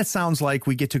 Then it sounds like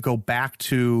we get to go back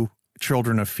to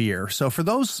Children of Fear. So for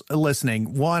those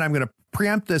listening, one, I'm going to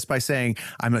preempt this by saying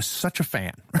I'm such a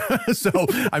fan. So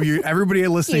everybody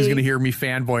listening is going to hear me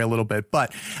fanboy a little bit.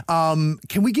 But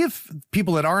can we give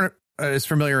people that aren't as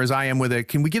familiar as I am with it,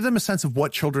 can we give them a sense of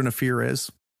what Children of Fear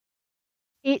is?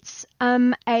 It's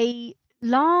a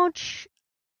large,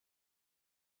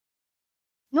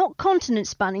 not continent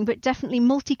spanning, but definitely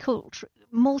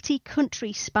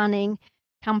multi-country spanning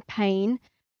campaign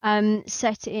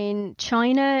set in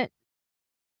China,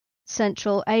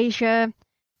 Central Asia,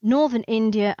 Northern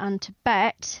India and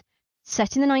Tibet,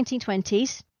 set in the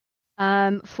 1920s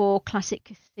for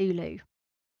classic Cthulhu.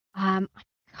 I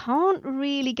can't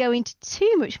really go into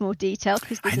too much more detail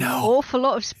because there's an awful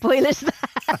lot of spoilers there.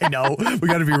 I know. We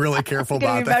got to be really careful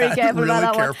about that. Very careful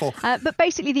about that one. But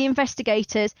basically the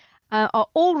investigators are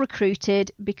all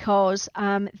recruited because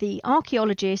the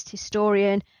archaeologist,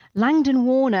 historian Langdon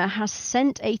Warner has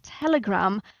sent a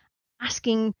telegram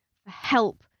asking for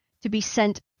help to be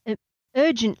sent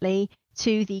urgently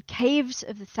to the Caves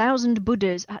of the Thousand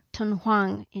Buddhas at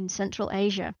Tunhuang in Central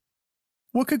Asia.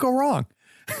 What could go wrong?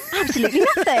 Absolutely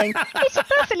nothing. It's a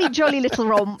perfectly jolly little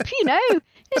romp,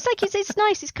 It's like it's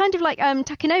nice. It's kind of like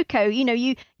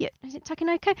Takenoko. Is it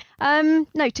Takenoko?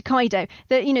 No, Tokaido.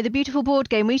 The beautiful board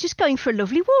game where you're just going for a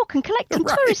lovely walk and collecting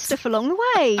tourist stuff along the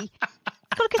way.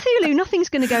 Call of Cthulhu, nothing's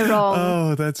going to go wrong.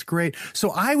 Oh, that's great.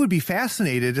 So I would be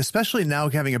fascinated, especially now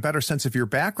having a better sense of your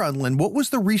background, Lynn. What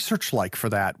was the research like for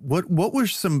that? What were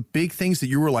some big things that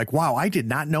you were like, wow, I did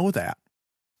not know that?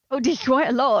 Oh, quite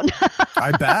a lot.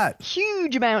 I bet.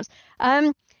 Huge amounts.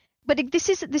 But this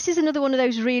is another one of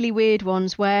those really weird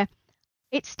ones where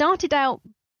it started out,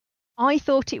 I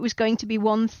thought it was going to be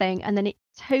one thing, and then it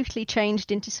totally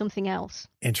changed into something else.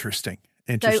 Interesting.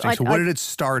 So what did it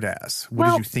start as?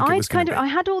 What did you think it was going to be? I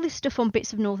had all this stuff on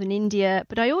bits of northern India,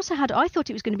 but I thought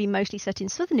it was going to be mostly set in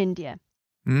southern India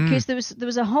because there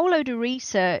was a whole load of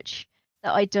research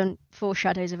that I'd done for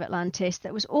Shadows of Atlantis.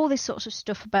 There was all this sorts of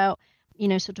stuff about,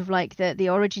 sort of like the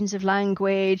origins of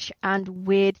language and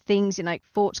weird things, like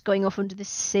forts going off under the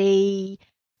sea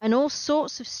and all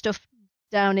sorts of stuff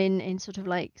down in sort of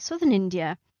like southern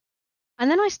India. And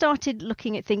then I started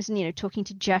looking at things and, you know, talking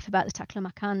to Jeff about the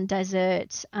Taklamakan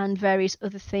Desert and various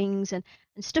other things and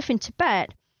stuff in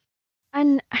Tibet.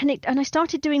 And I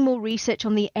started doing more research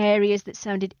on the areas that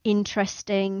sounded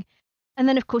interesting. And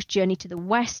then, of course, Journey to the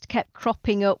West kept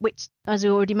cropping up, which, as I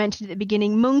already mentioned at the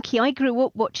beginning, Monkey. I grew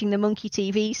up watching the Monkey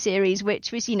TV series,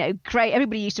 which was, you know, great.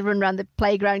 Everybody used to run around the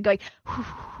playground going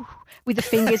with the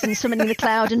fingers and summoning the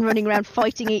cloud and running around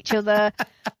fighting each other.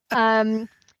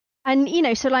 And, you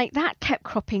know, so like that kept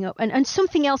cropping up. And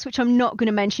something else, which I'm not going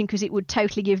to mention because it would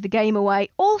totally give the game away,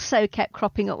 also kept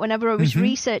cropping up whenever I was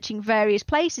researching various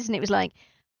places. And it was like,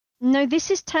 no, this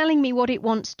is telling me what it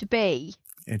wants to be.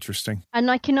 Interesting. And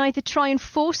I can either try and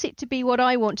force it to be what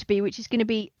I want to be, which is going to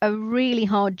be a really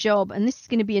hard job. And this is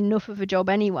going to be enough of a job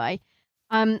anyway.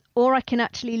 Or I can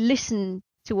actually listen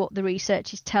to what the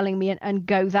research is telling me and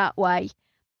go that way.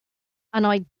 And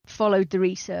I followed the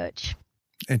research.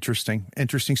 Interesting.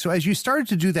 So as you started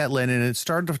to do that, Lynn, and it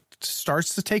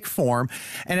starts to take form,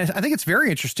 and I think it's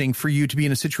very interesting for you to be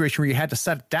in a situation where you had to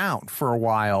set it down for a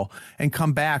while and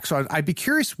come back. So I'd be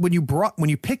curious when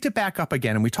you picked it back up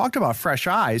again, and we talked about fresh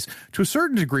eyes to a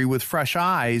certain degree with fresh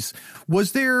eyes.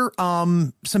 Was there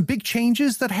some big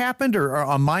changes that happened or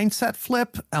a mindset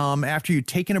flip after you'd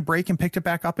taken a break and picked it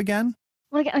back up again?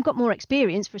 Well, again, I got more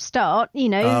experience for a start,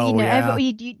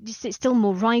 it's still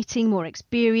more writing, more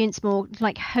experience, more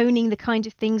like honing the kind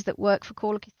of things that work for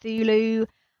Call of Cthulhu,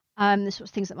 the sort of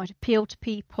things that might appeal to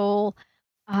people.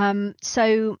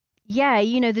 So yeah,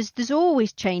 you know, there's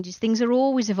always changes. Things are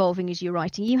always evolving as you're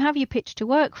writing. You have your pitch to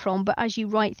work from, but as you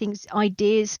write things,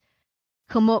 ideas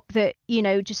come up that, you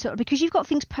know, just sort of because you've got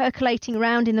things percolating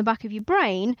around in the back of your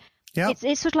brain. Yep.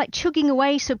 It's sort of like chugging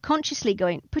away subconsciously,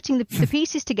 putting the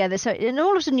pieces together. So, and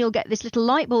all of a sudden you'll get this little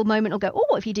light bulb moment. Will go,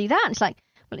 oh, if you do that, it's like,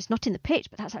 well, it's not in the pitch,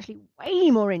 but that's actually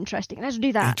way more interesting. Let's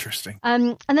do that. Interesting.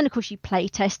 And then of course you play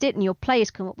test it, and your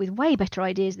players come up with way better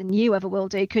ideas than you ever will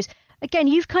do. Because again,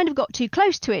 you've kind of got too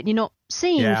close to it, and you're not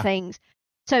seeing things.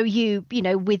 So you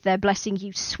know, with their blessing,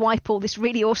 you swipe all this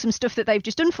really awesome stuff that they've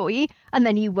just done for you, and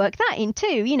then you work that in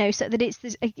too. You know, so that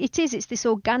it's this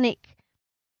organic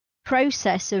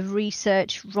process of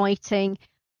research, writing,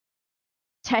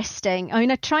 testing. I mean,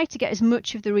 I try to get as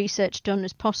much of the research done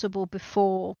as possible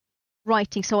before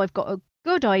writing, so I've got a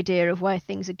good idea of where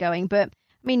things are going. But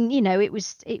I mean, you know, it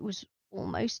was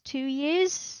almost 2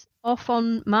 years off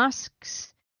on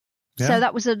Masks, so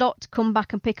that was a lot to come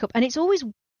back and pick up. And it's always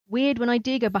weird when I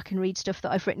do go back and read stuff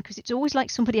that I've written, because it's always like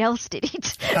somebody else did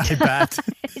it. I bet.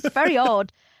 It's very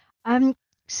odd.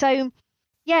 So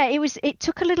yeah, it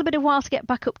took a little bit of while to get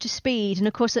back up to speed. And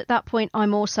of course, at that point,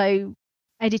 I'm also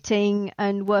editing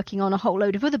and working on a whole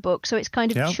load of other books. So it's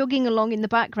kind of chugging along in the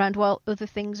background while other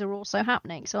things are also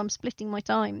happening. So I'm splitting my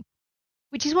time,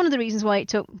 which is one of the reasons why it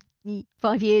took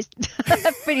 5 years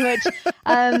pretty much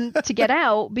to get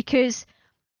out, because,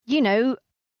 you know,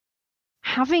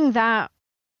 having that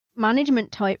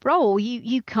management type role,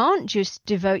 you can't just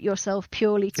devote yourself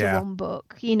purely to one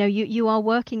book. You know, you are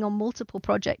working on multiple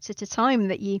projects at a time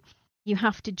that you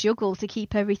have to juggle to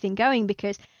keep everything going,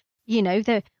 because, you know,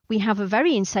 we have a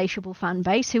very insatiable fan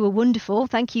base who are wonderful.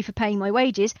 Thank you for paying my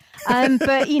wages.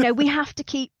 But, you know, we have to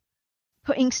keep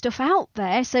putting stuff out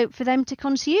there so for them to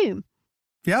consume.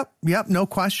 Yep, no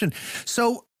question.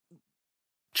 So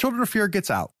Children of Fear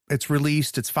gets out. It's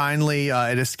released. It's finally,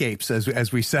 it escapes,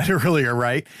 as we said earlier,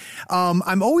 right?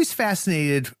 I'm always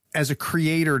fascinated as a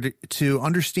creator to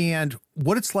understand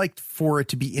what it's like for it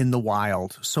to be in the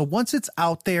wild. So once it's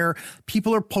out there,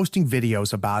 people are posting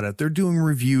videos about it. They're doing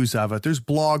reviews of it. There's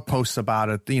blog posts about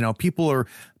it. You know, people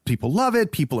love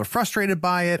it. People are frustrated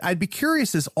by it. I'd be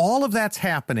curious, as all of that's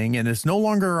happening and it's no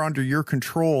longer under your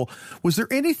control, was there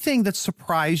anything that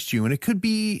surprised you? And it could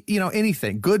be, you know,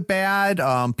 anything, good, bad,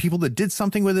 people that did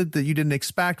something with it that you didn't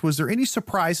expect. Was there any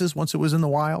surprises once it was in the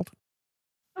wild?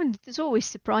 Oh, there's always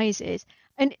surprises.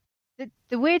 And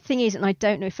the weird thing is, and I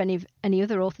don't know if any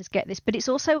other authors get this, but it's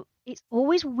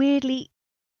always weirdly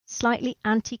slightly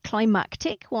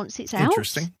anticlimactic once it's out.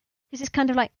 Interesting. Because it's kind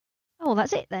of like, oh,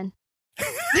 that's it then.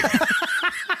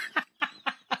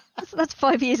 That's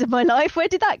 5 years of my life. Where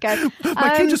did that go?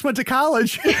 My kid just went to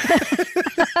college.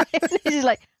 This is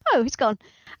like, oh, it's gone.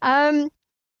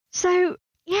 So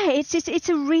yeah, it's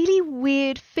a really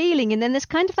weird feeling, and then there's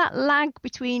kind of that lag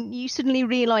between you suddenly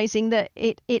realizing that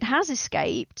it has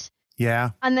escaped,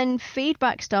 and then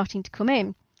feedback starting to come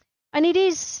in, and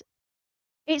it's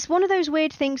one of those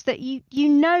weird things that you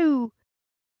know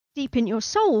deep in your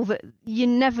soul that you're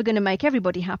never going to make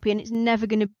everybody happy, and it's never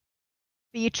going to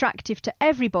be attractive to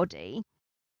everybody.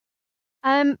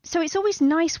 So it's always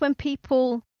nice when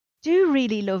people do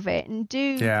really love it and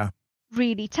do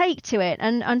really take to it.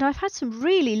 And I've had some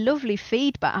really lovely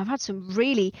feedback. I've had some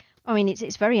really, I mean,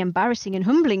 it's very embarrassing and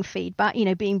humbling feedback. You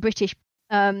know, being British,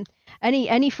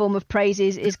 any form of praise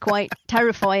is quite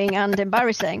terrifying and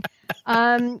embarrassing.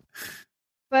 But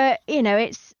you know,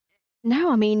 it's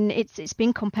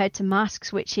been compared to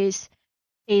Masks, which is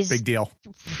big deal.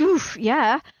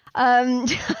 Yeah. I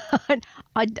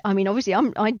mean, obviously,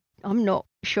 I'm not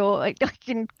sure I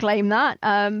can claim that.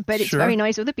 But it's very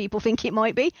nice other people think it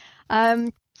might be.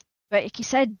 But like you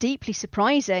said, deeply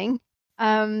surprising.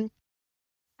 And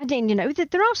then, you know,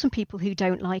 there are some people who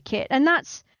don't like it, and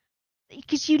that's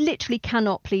because you literally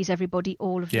cannot please everybody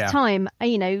all of the time.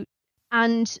 You know,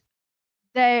 and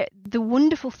the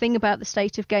wonderful thing about the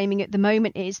state of gaming at the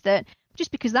moment is that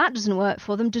just because that doesn't work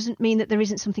for them doesn't mean that there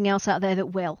isn't something else out there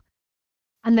that will.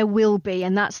 And there will be,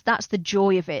 and that's the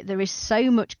joy of it. There is so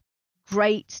much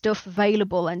great stuff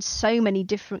available and so many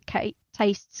different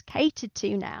tastes catered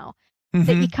to now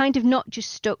that you're kind of not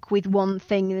just stuck with one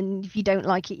thing, and if you don't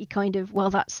like it, you kind of, well,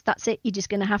 that's it. You're just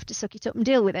going to have to suck it up and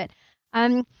deal with it.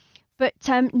 But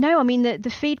no, I mean, the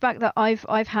feedback that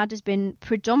I've had has been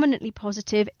predominantly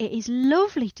positive. It is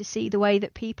lovely to see the way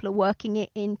that people are working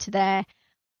it into their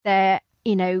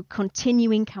you know,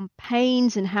 continuing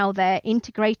campaigns and how they're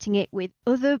integrating it with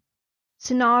other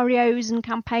scenarios and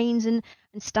campaigns and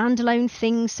standalone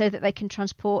things so that they can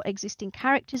transport existing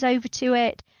characters over to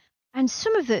it. And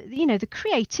some of the, you know, the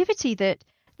creativity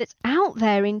that's out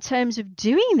there in terms of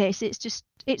doing this, it's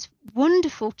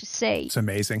wonderful to see. It's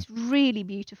amazing. It's really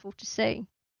beautiful to see.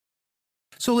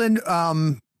 So Lynn,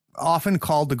 often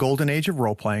called the golden age of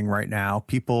role-playing right now.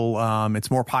 People,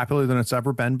 it's more popular than it's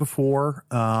ever been before.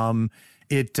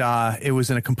 It was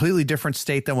in a completely different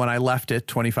state than when I left it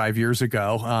 25 years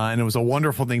ago, and it was a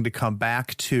wonderful thing to come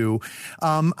back to.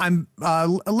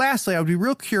 Lastly, I would be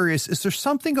real curious, is there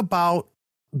something about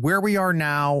where we are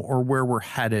now or where we're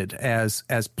headed as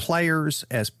players,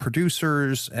 as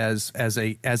producers, as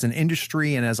an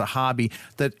industry and as a hobby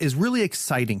that is really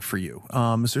exciting for you?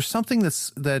 Is there something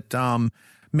that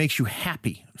makes you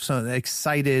happy, so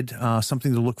excited,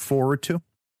 something to look forward to?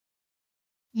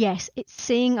 Yes, it's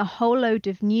seeing a whole load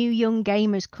of new young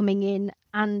gamers coming in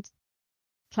and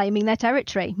claiming their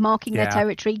territory, marking their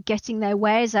territory, getting their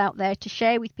wares out there to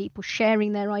share with people,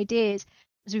 sharing their ideas.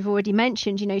 As we've already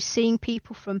mentioned, you know, seeing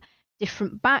people from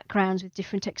different backgrounds with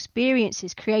different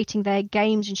experiences, creating their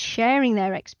games and sharing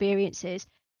their experiences,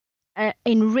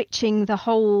 enriching the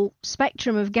whole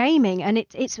spectrum of gaming. And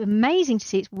it's amazing to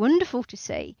see. It's wonderful to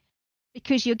see,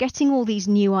 because you're getting all these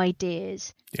new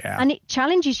ideas. Yeah. And it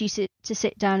challenges you to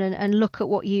sit down and look at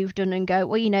what you've done and go,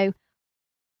 well, you know,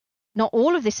 not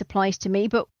all of this applies to me,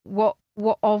 but what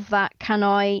of that can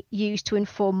I use to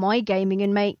inform my gaming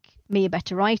and make me a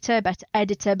better writer, better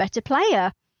editor, better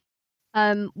player?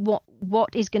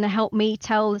 What is going to help me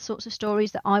tell the sorts of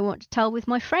stories that I want to tell with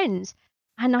my friends?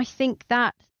 And I think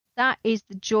that is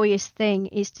the joyous thing,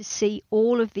 is to see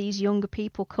all of these younger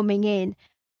people coming in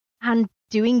and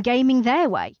doing gaming their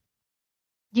way.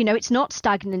 You know, it's not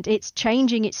stagnant, it's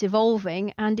changing, it's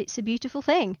evolving, and it's a beautiful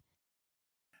thing.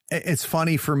 It's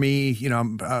funny for me, you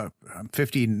know, I'm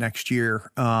 50 next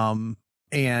year.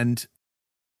 And,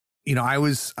 you know,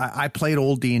 I played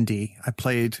old D&D. I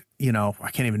played, you know,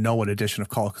 I can't even know what edition of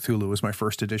Call of Cthulhu was my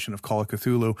first edition of Call of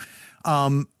Cthulhu.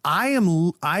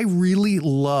 I really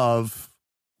love,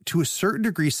 to a certain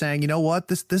degree, saying, you know what,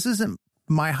 this isn't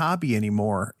my hobby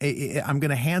anymore. I'm going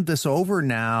to hand this over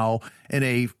now in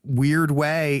a weird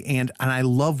way, and I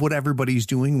love what everybody's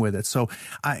doing with it. So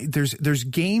there's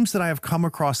games that I have come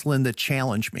across, Lynn, that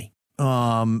challenge me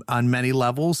on many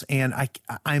levels, and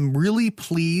I'm really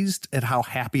pleased at how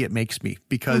happy it makes me,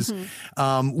 because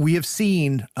we have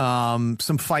seen some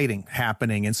fighting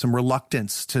happening and some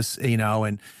reluctance to, you know,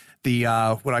 and the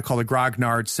what I call the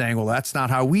grognards saying, well, that's not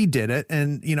how we did it.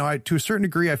 And, you know, to a certain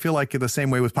degree, I feel like the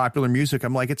same way with popular music.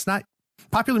 I'm like,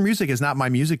 popular music is not my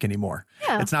music anymore.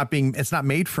 Yeah. It's not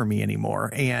made for me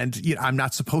anymore. And you know, I'm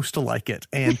not supposed to like it.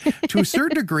 And to a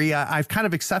certain degree, I've kind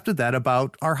of accepted that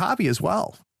about our hobby as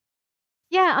well.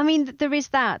 Yeah, I mean, there is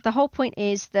that. The whole point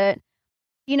is that,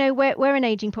 you know, we're an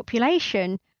aging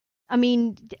population. I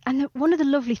mean, and one of the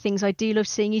lovely things I do love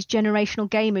seeing is generational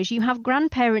gamers. You have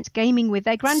grandparents gaming with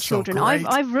their grandchildren. So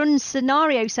I've run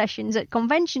scenario sessions at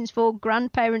conventions for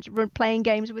grandparents playing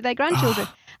games with their grandchildren.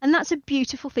 And that's a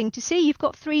beautiful thing to see. You've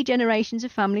got 3 generations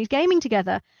of families gaming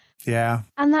together. Yeah.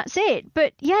 And that's it.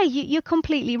 But yeah, you're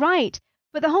completely right.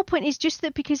 But the whole point is just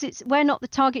that because we're not the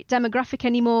target demographic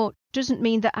anymore doesn't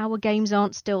mean that our games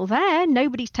aren't still there.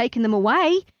 Nobody's taken them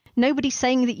away. Nobody's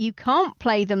saying that you can't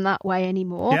play them that way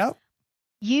anymore. Yep.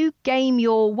 you game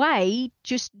your way,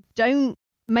 just don't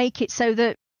make it so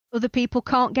that other people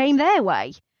can't game their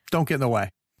way. Don't get in the way.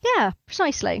 Yeah,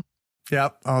 precisely.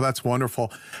 Yep. Oh, that's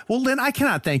wonderful. Well, Lynn, I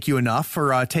cannot thank you enough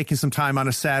for taking some time on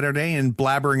a Saturday and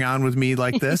blabbering on with me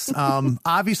like this.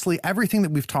 Obviously, everything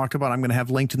that we've talked about, I'm going to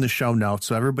have linked in the show notes.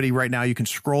 So everybody right now, you can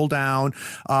scroll down,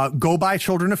 go buy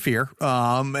Children of Fear.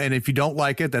 And if you don't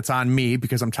like it, that's on me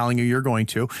because I'm telling you you're going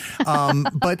to.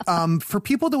 But for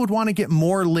people that would want to get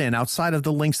more Lynn outside of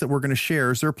the links that we're going to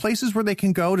share, is there places where they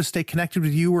can go to stay connected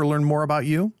with you or learn more about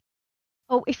you?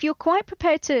 Oh, if you're quite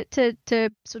prepared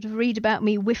to sort of read about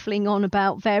me whiffling on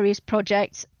about various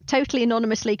projects, totally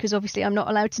anonymously, because obviously I'm not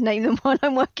allowed to name them while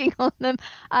I'm working on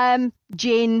them,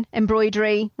 gin,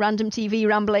 embroidery, random TV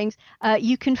ramblings,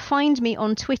 you can find me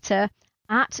on Twitter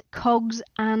at Cogs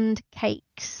and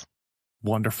Cakes.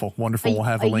 Wonderful. We'll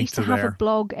have a link to there. I used to have a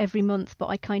blog every month, but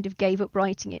I kind of gave up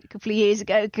writing it a couple of years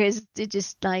ago because it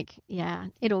just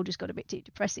it all just got a bit too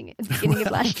depressing at the beginning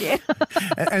of last year.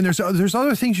 And there's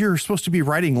other things you're supposed to be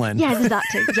writing, Lynn. Yeah, there's that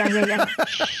too.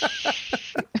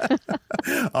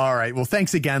 Yeah. All right. Well,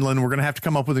 thanks again, Lynn. We're going to have to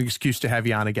come up with an excuse to have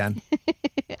you on again.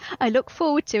 I look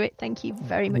forward to it. Thank you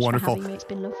very much Wonderful. for having me. It's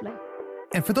been lovely.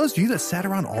 And for those of you that sat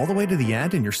around all the way to the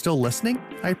end and you're still listening,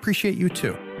 I appreciate you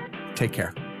too. Take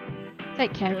care.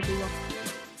 Take care, everyone.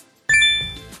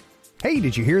 Hey,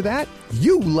 did you hear that?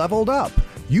 You leveled up.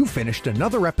 You finished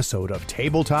another episode of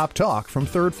Tabletop Talk from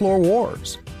Third Floor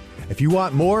Wars. If you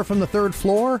want more from the Third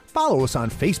Floor, follow us on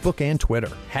Facebook and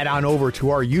Twitter. Head on over to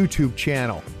our YouTube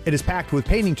channel. It is packed with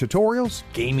painting tutorials,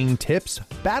 gaming tips,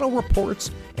 battle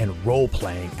reports, and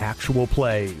role-playing actual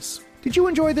plays. Did you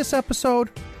enjoy this episode?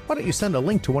 Why don't you send a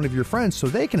link to one of your friends so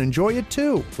they can enjoy it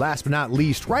too? Last but not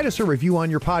least, write us a review on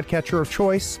your podcatcher of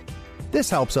choice. This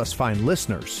helps us find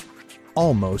listeners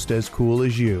almost as cool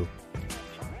as you.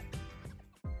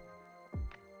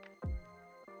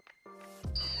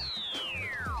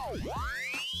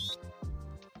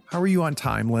 How are you on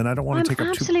time, Lynn? I don't want to take up too...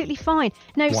 I'm absolutely fine.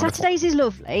 No, Wonderful. Saturdays is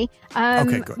lovely.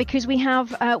 Okay, good. Because we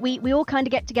have we all kind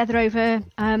of get together over.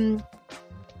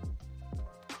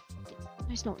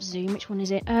 It's not Zoom. Which one is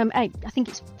it? I think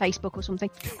it's Facebook or something.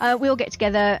 We all get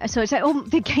together. So it's like all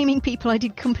the gaming people I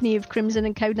did Company of Crimson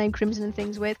and Codename Crimson and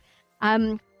things with.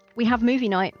 We have movie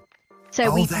night.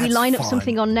 So we line up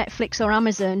something on Netflix or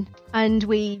Amazon, and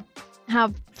we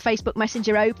have Facebook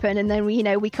Messenger open, and then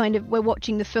we're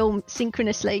watching the film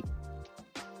synchronously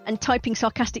and typing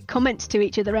sarcastic comments to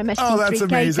each other,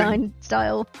 MST3K kind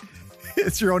style.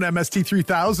 It's your own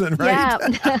MST3000, right?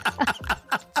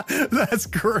 Yeah. That's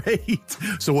great.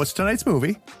 So what's tonight's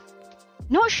movie?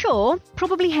 Not sure.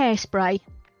 Probably Hairspray.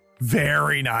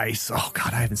 Very nice. Oh,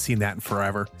 God, I haven't seen that in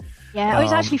forever. Yeah, it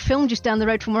was actually filmed just down the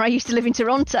road from where I used to live in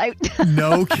Toronto.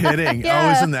 No kidding. Yeah.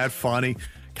 Oh, isn't that funny?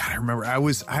 God, I remember I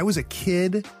was a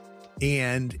kid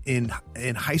and in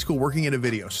high school working at a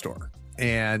video store,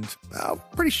 and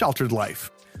pretty sheltered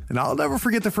life. And I'll never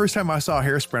forget the first time I saw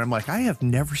Hairspray. I'm like, I have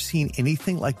never seen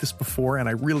anything like this before, and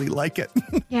I really like it.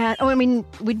 Yeah, I mean,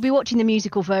 we'd be watching the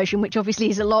musical version, which obviously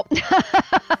is a lot.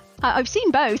 I've seen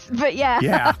both, but yeah.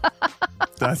 Yeah,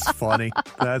 that's funny.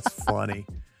 That's funny.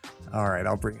 All right,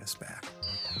 I'll bring us back.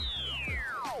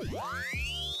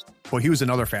 Well, he was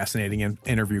another fascinating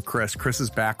interview, Chris. Chris's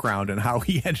background and how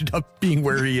he ended up being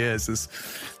where he is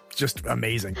just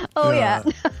amazing. Oh, yeah.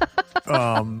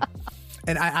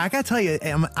 And I got to tell you,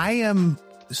 I am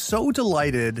so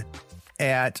delighted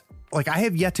at, like, I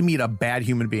have yet to meet a bad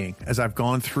human being as I've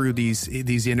gone through these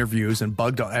interviews and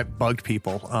bugged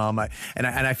people. And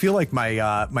I feel like my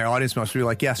audience must be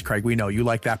like, yes, Craig, we know you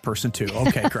like that person too.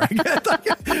 Okay, Craig.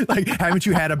 like, haven't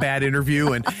you had a bad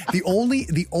interview? And the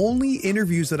only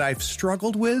interviews that I've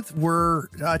struggled with were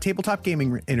tabletop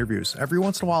gaming interviews. Every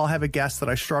once in a while, I'll have a guest that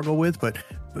I struggle with, but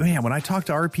man, when I talk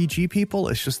to RPG people,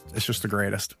 it's just the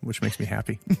greatest, which makes me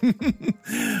happy.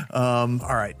 All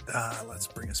right, let's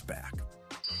bring us back.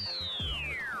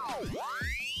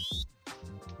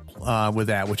 With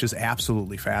that, which is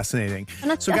absolutely fascinating.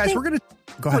 So, guys, we're gonna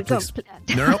go ahead, please.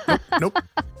 Nope.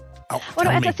 Oh, well,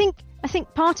 I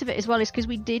think part of it as well is because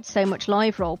we did so much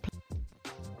live role.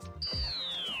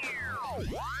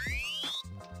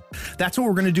 That's what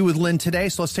we're going to do with Lynn today.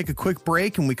 So let's take a quick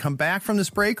break, and we come back from this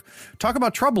break, talk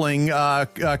about troubling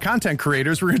content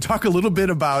creators. We're going to talk a little bit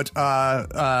about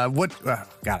what. God,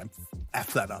 I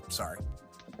effed that up. Sorry.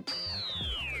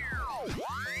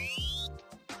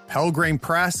 Pelgrane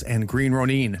Press and Green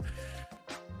Ronin.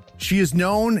 She is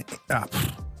known.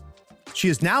 She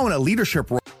is now in a leadership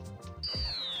role.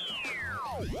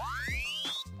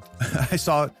 I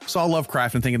saw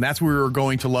Lovecraft and thinking that's where we were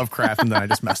going to Lovecraft, and then I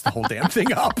just messed the whole damn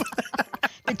thing up.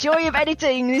 It joy of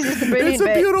editing. This is the brilliant It's a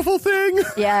bit. beautiful thing.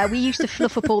 Yeah, we used to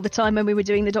fluff up all the time when we were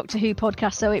doing the Doctor Who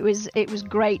podcast, so it was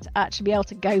great to actually be able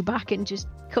to go back and just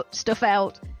cut stuff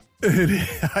out.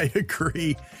 I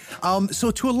agree. So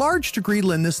to a large degree,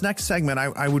 Lynn, this next segment,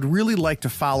 I would really like to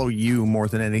follow you more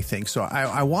than anything. So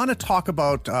I want to talk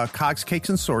about Cogs, Cakes,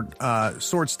 and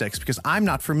Sword Sticks because I'm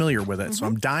not familiar with it. So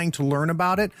I'm dying to learn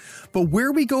about it. But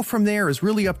where we go from there is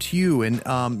really up to you. And,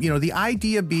 the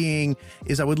idea being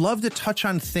is I would love to touch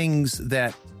on things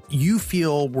that you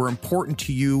feel were important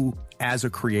to you as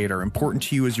a creator, important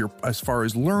to you as far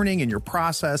as learning and your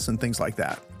process and things like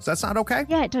that. Does that sound okay?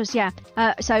 Yeah, it does, yeah.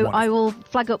 So Wonderful. I will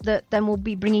flag up that then we'll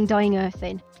be bringing Dying Earth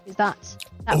in. Because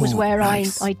that was where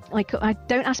nice. I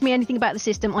don't ask me anything about the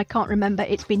system. I can't remember.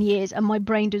 It's been years and my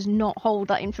brain does not hold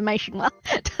that information well.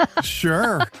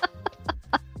 Sure.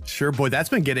 Sure, boy, that's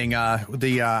been getting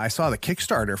I saw the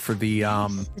Kickstarter for the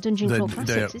Dungeon Crawl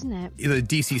Classics, isn't it? The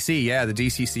DCC, yeah, the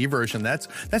DCC version. That's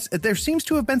there seems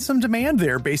to have been some demand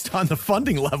there based on the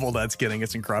funding level that's getting.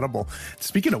 It's incredible.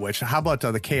 Speaking of which, how about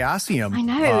the Chaosium? I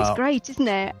know, it's great, isn't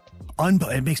it?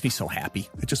 It makes me so happy.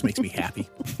 It just makes me happy.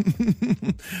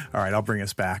 All right, I'll bring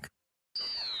us back.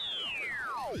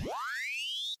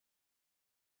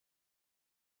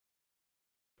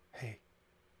 Hey,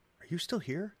 are you still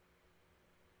here?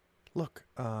 Look,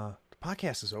 the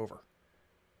podcast is over,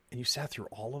 and you sat through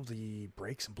all of the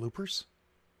breaks and bloopers?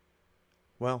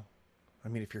 Well, I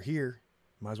mean, if you're here,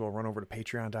 you might as well run over to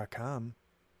patreon.com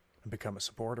and become a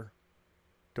supporter.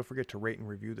 Don't forget to rate and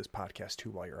review this podcast,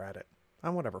 too, while you're at it,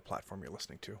 on whatever platform you're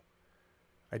listening to.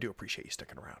 I do appreciate you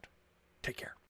sticking around. Take care.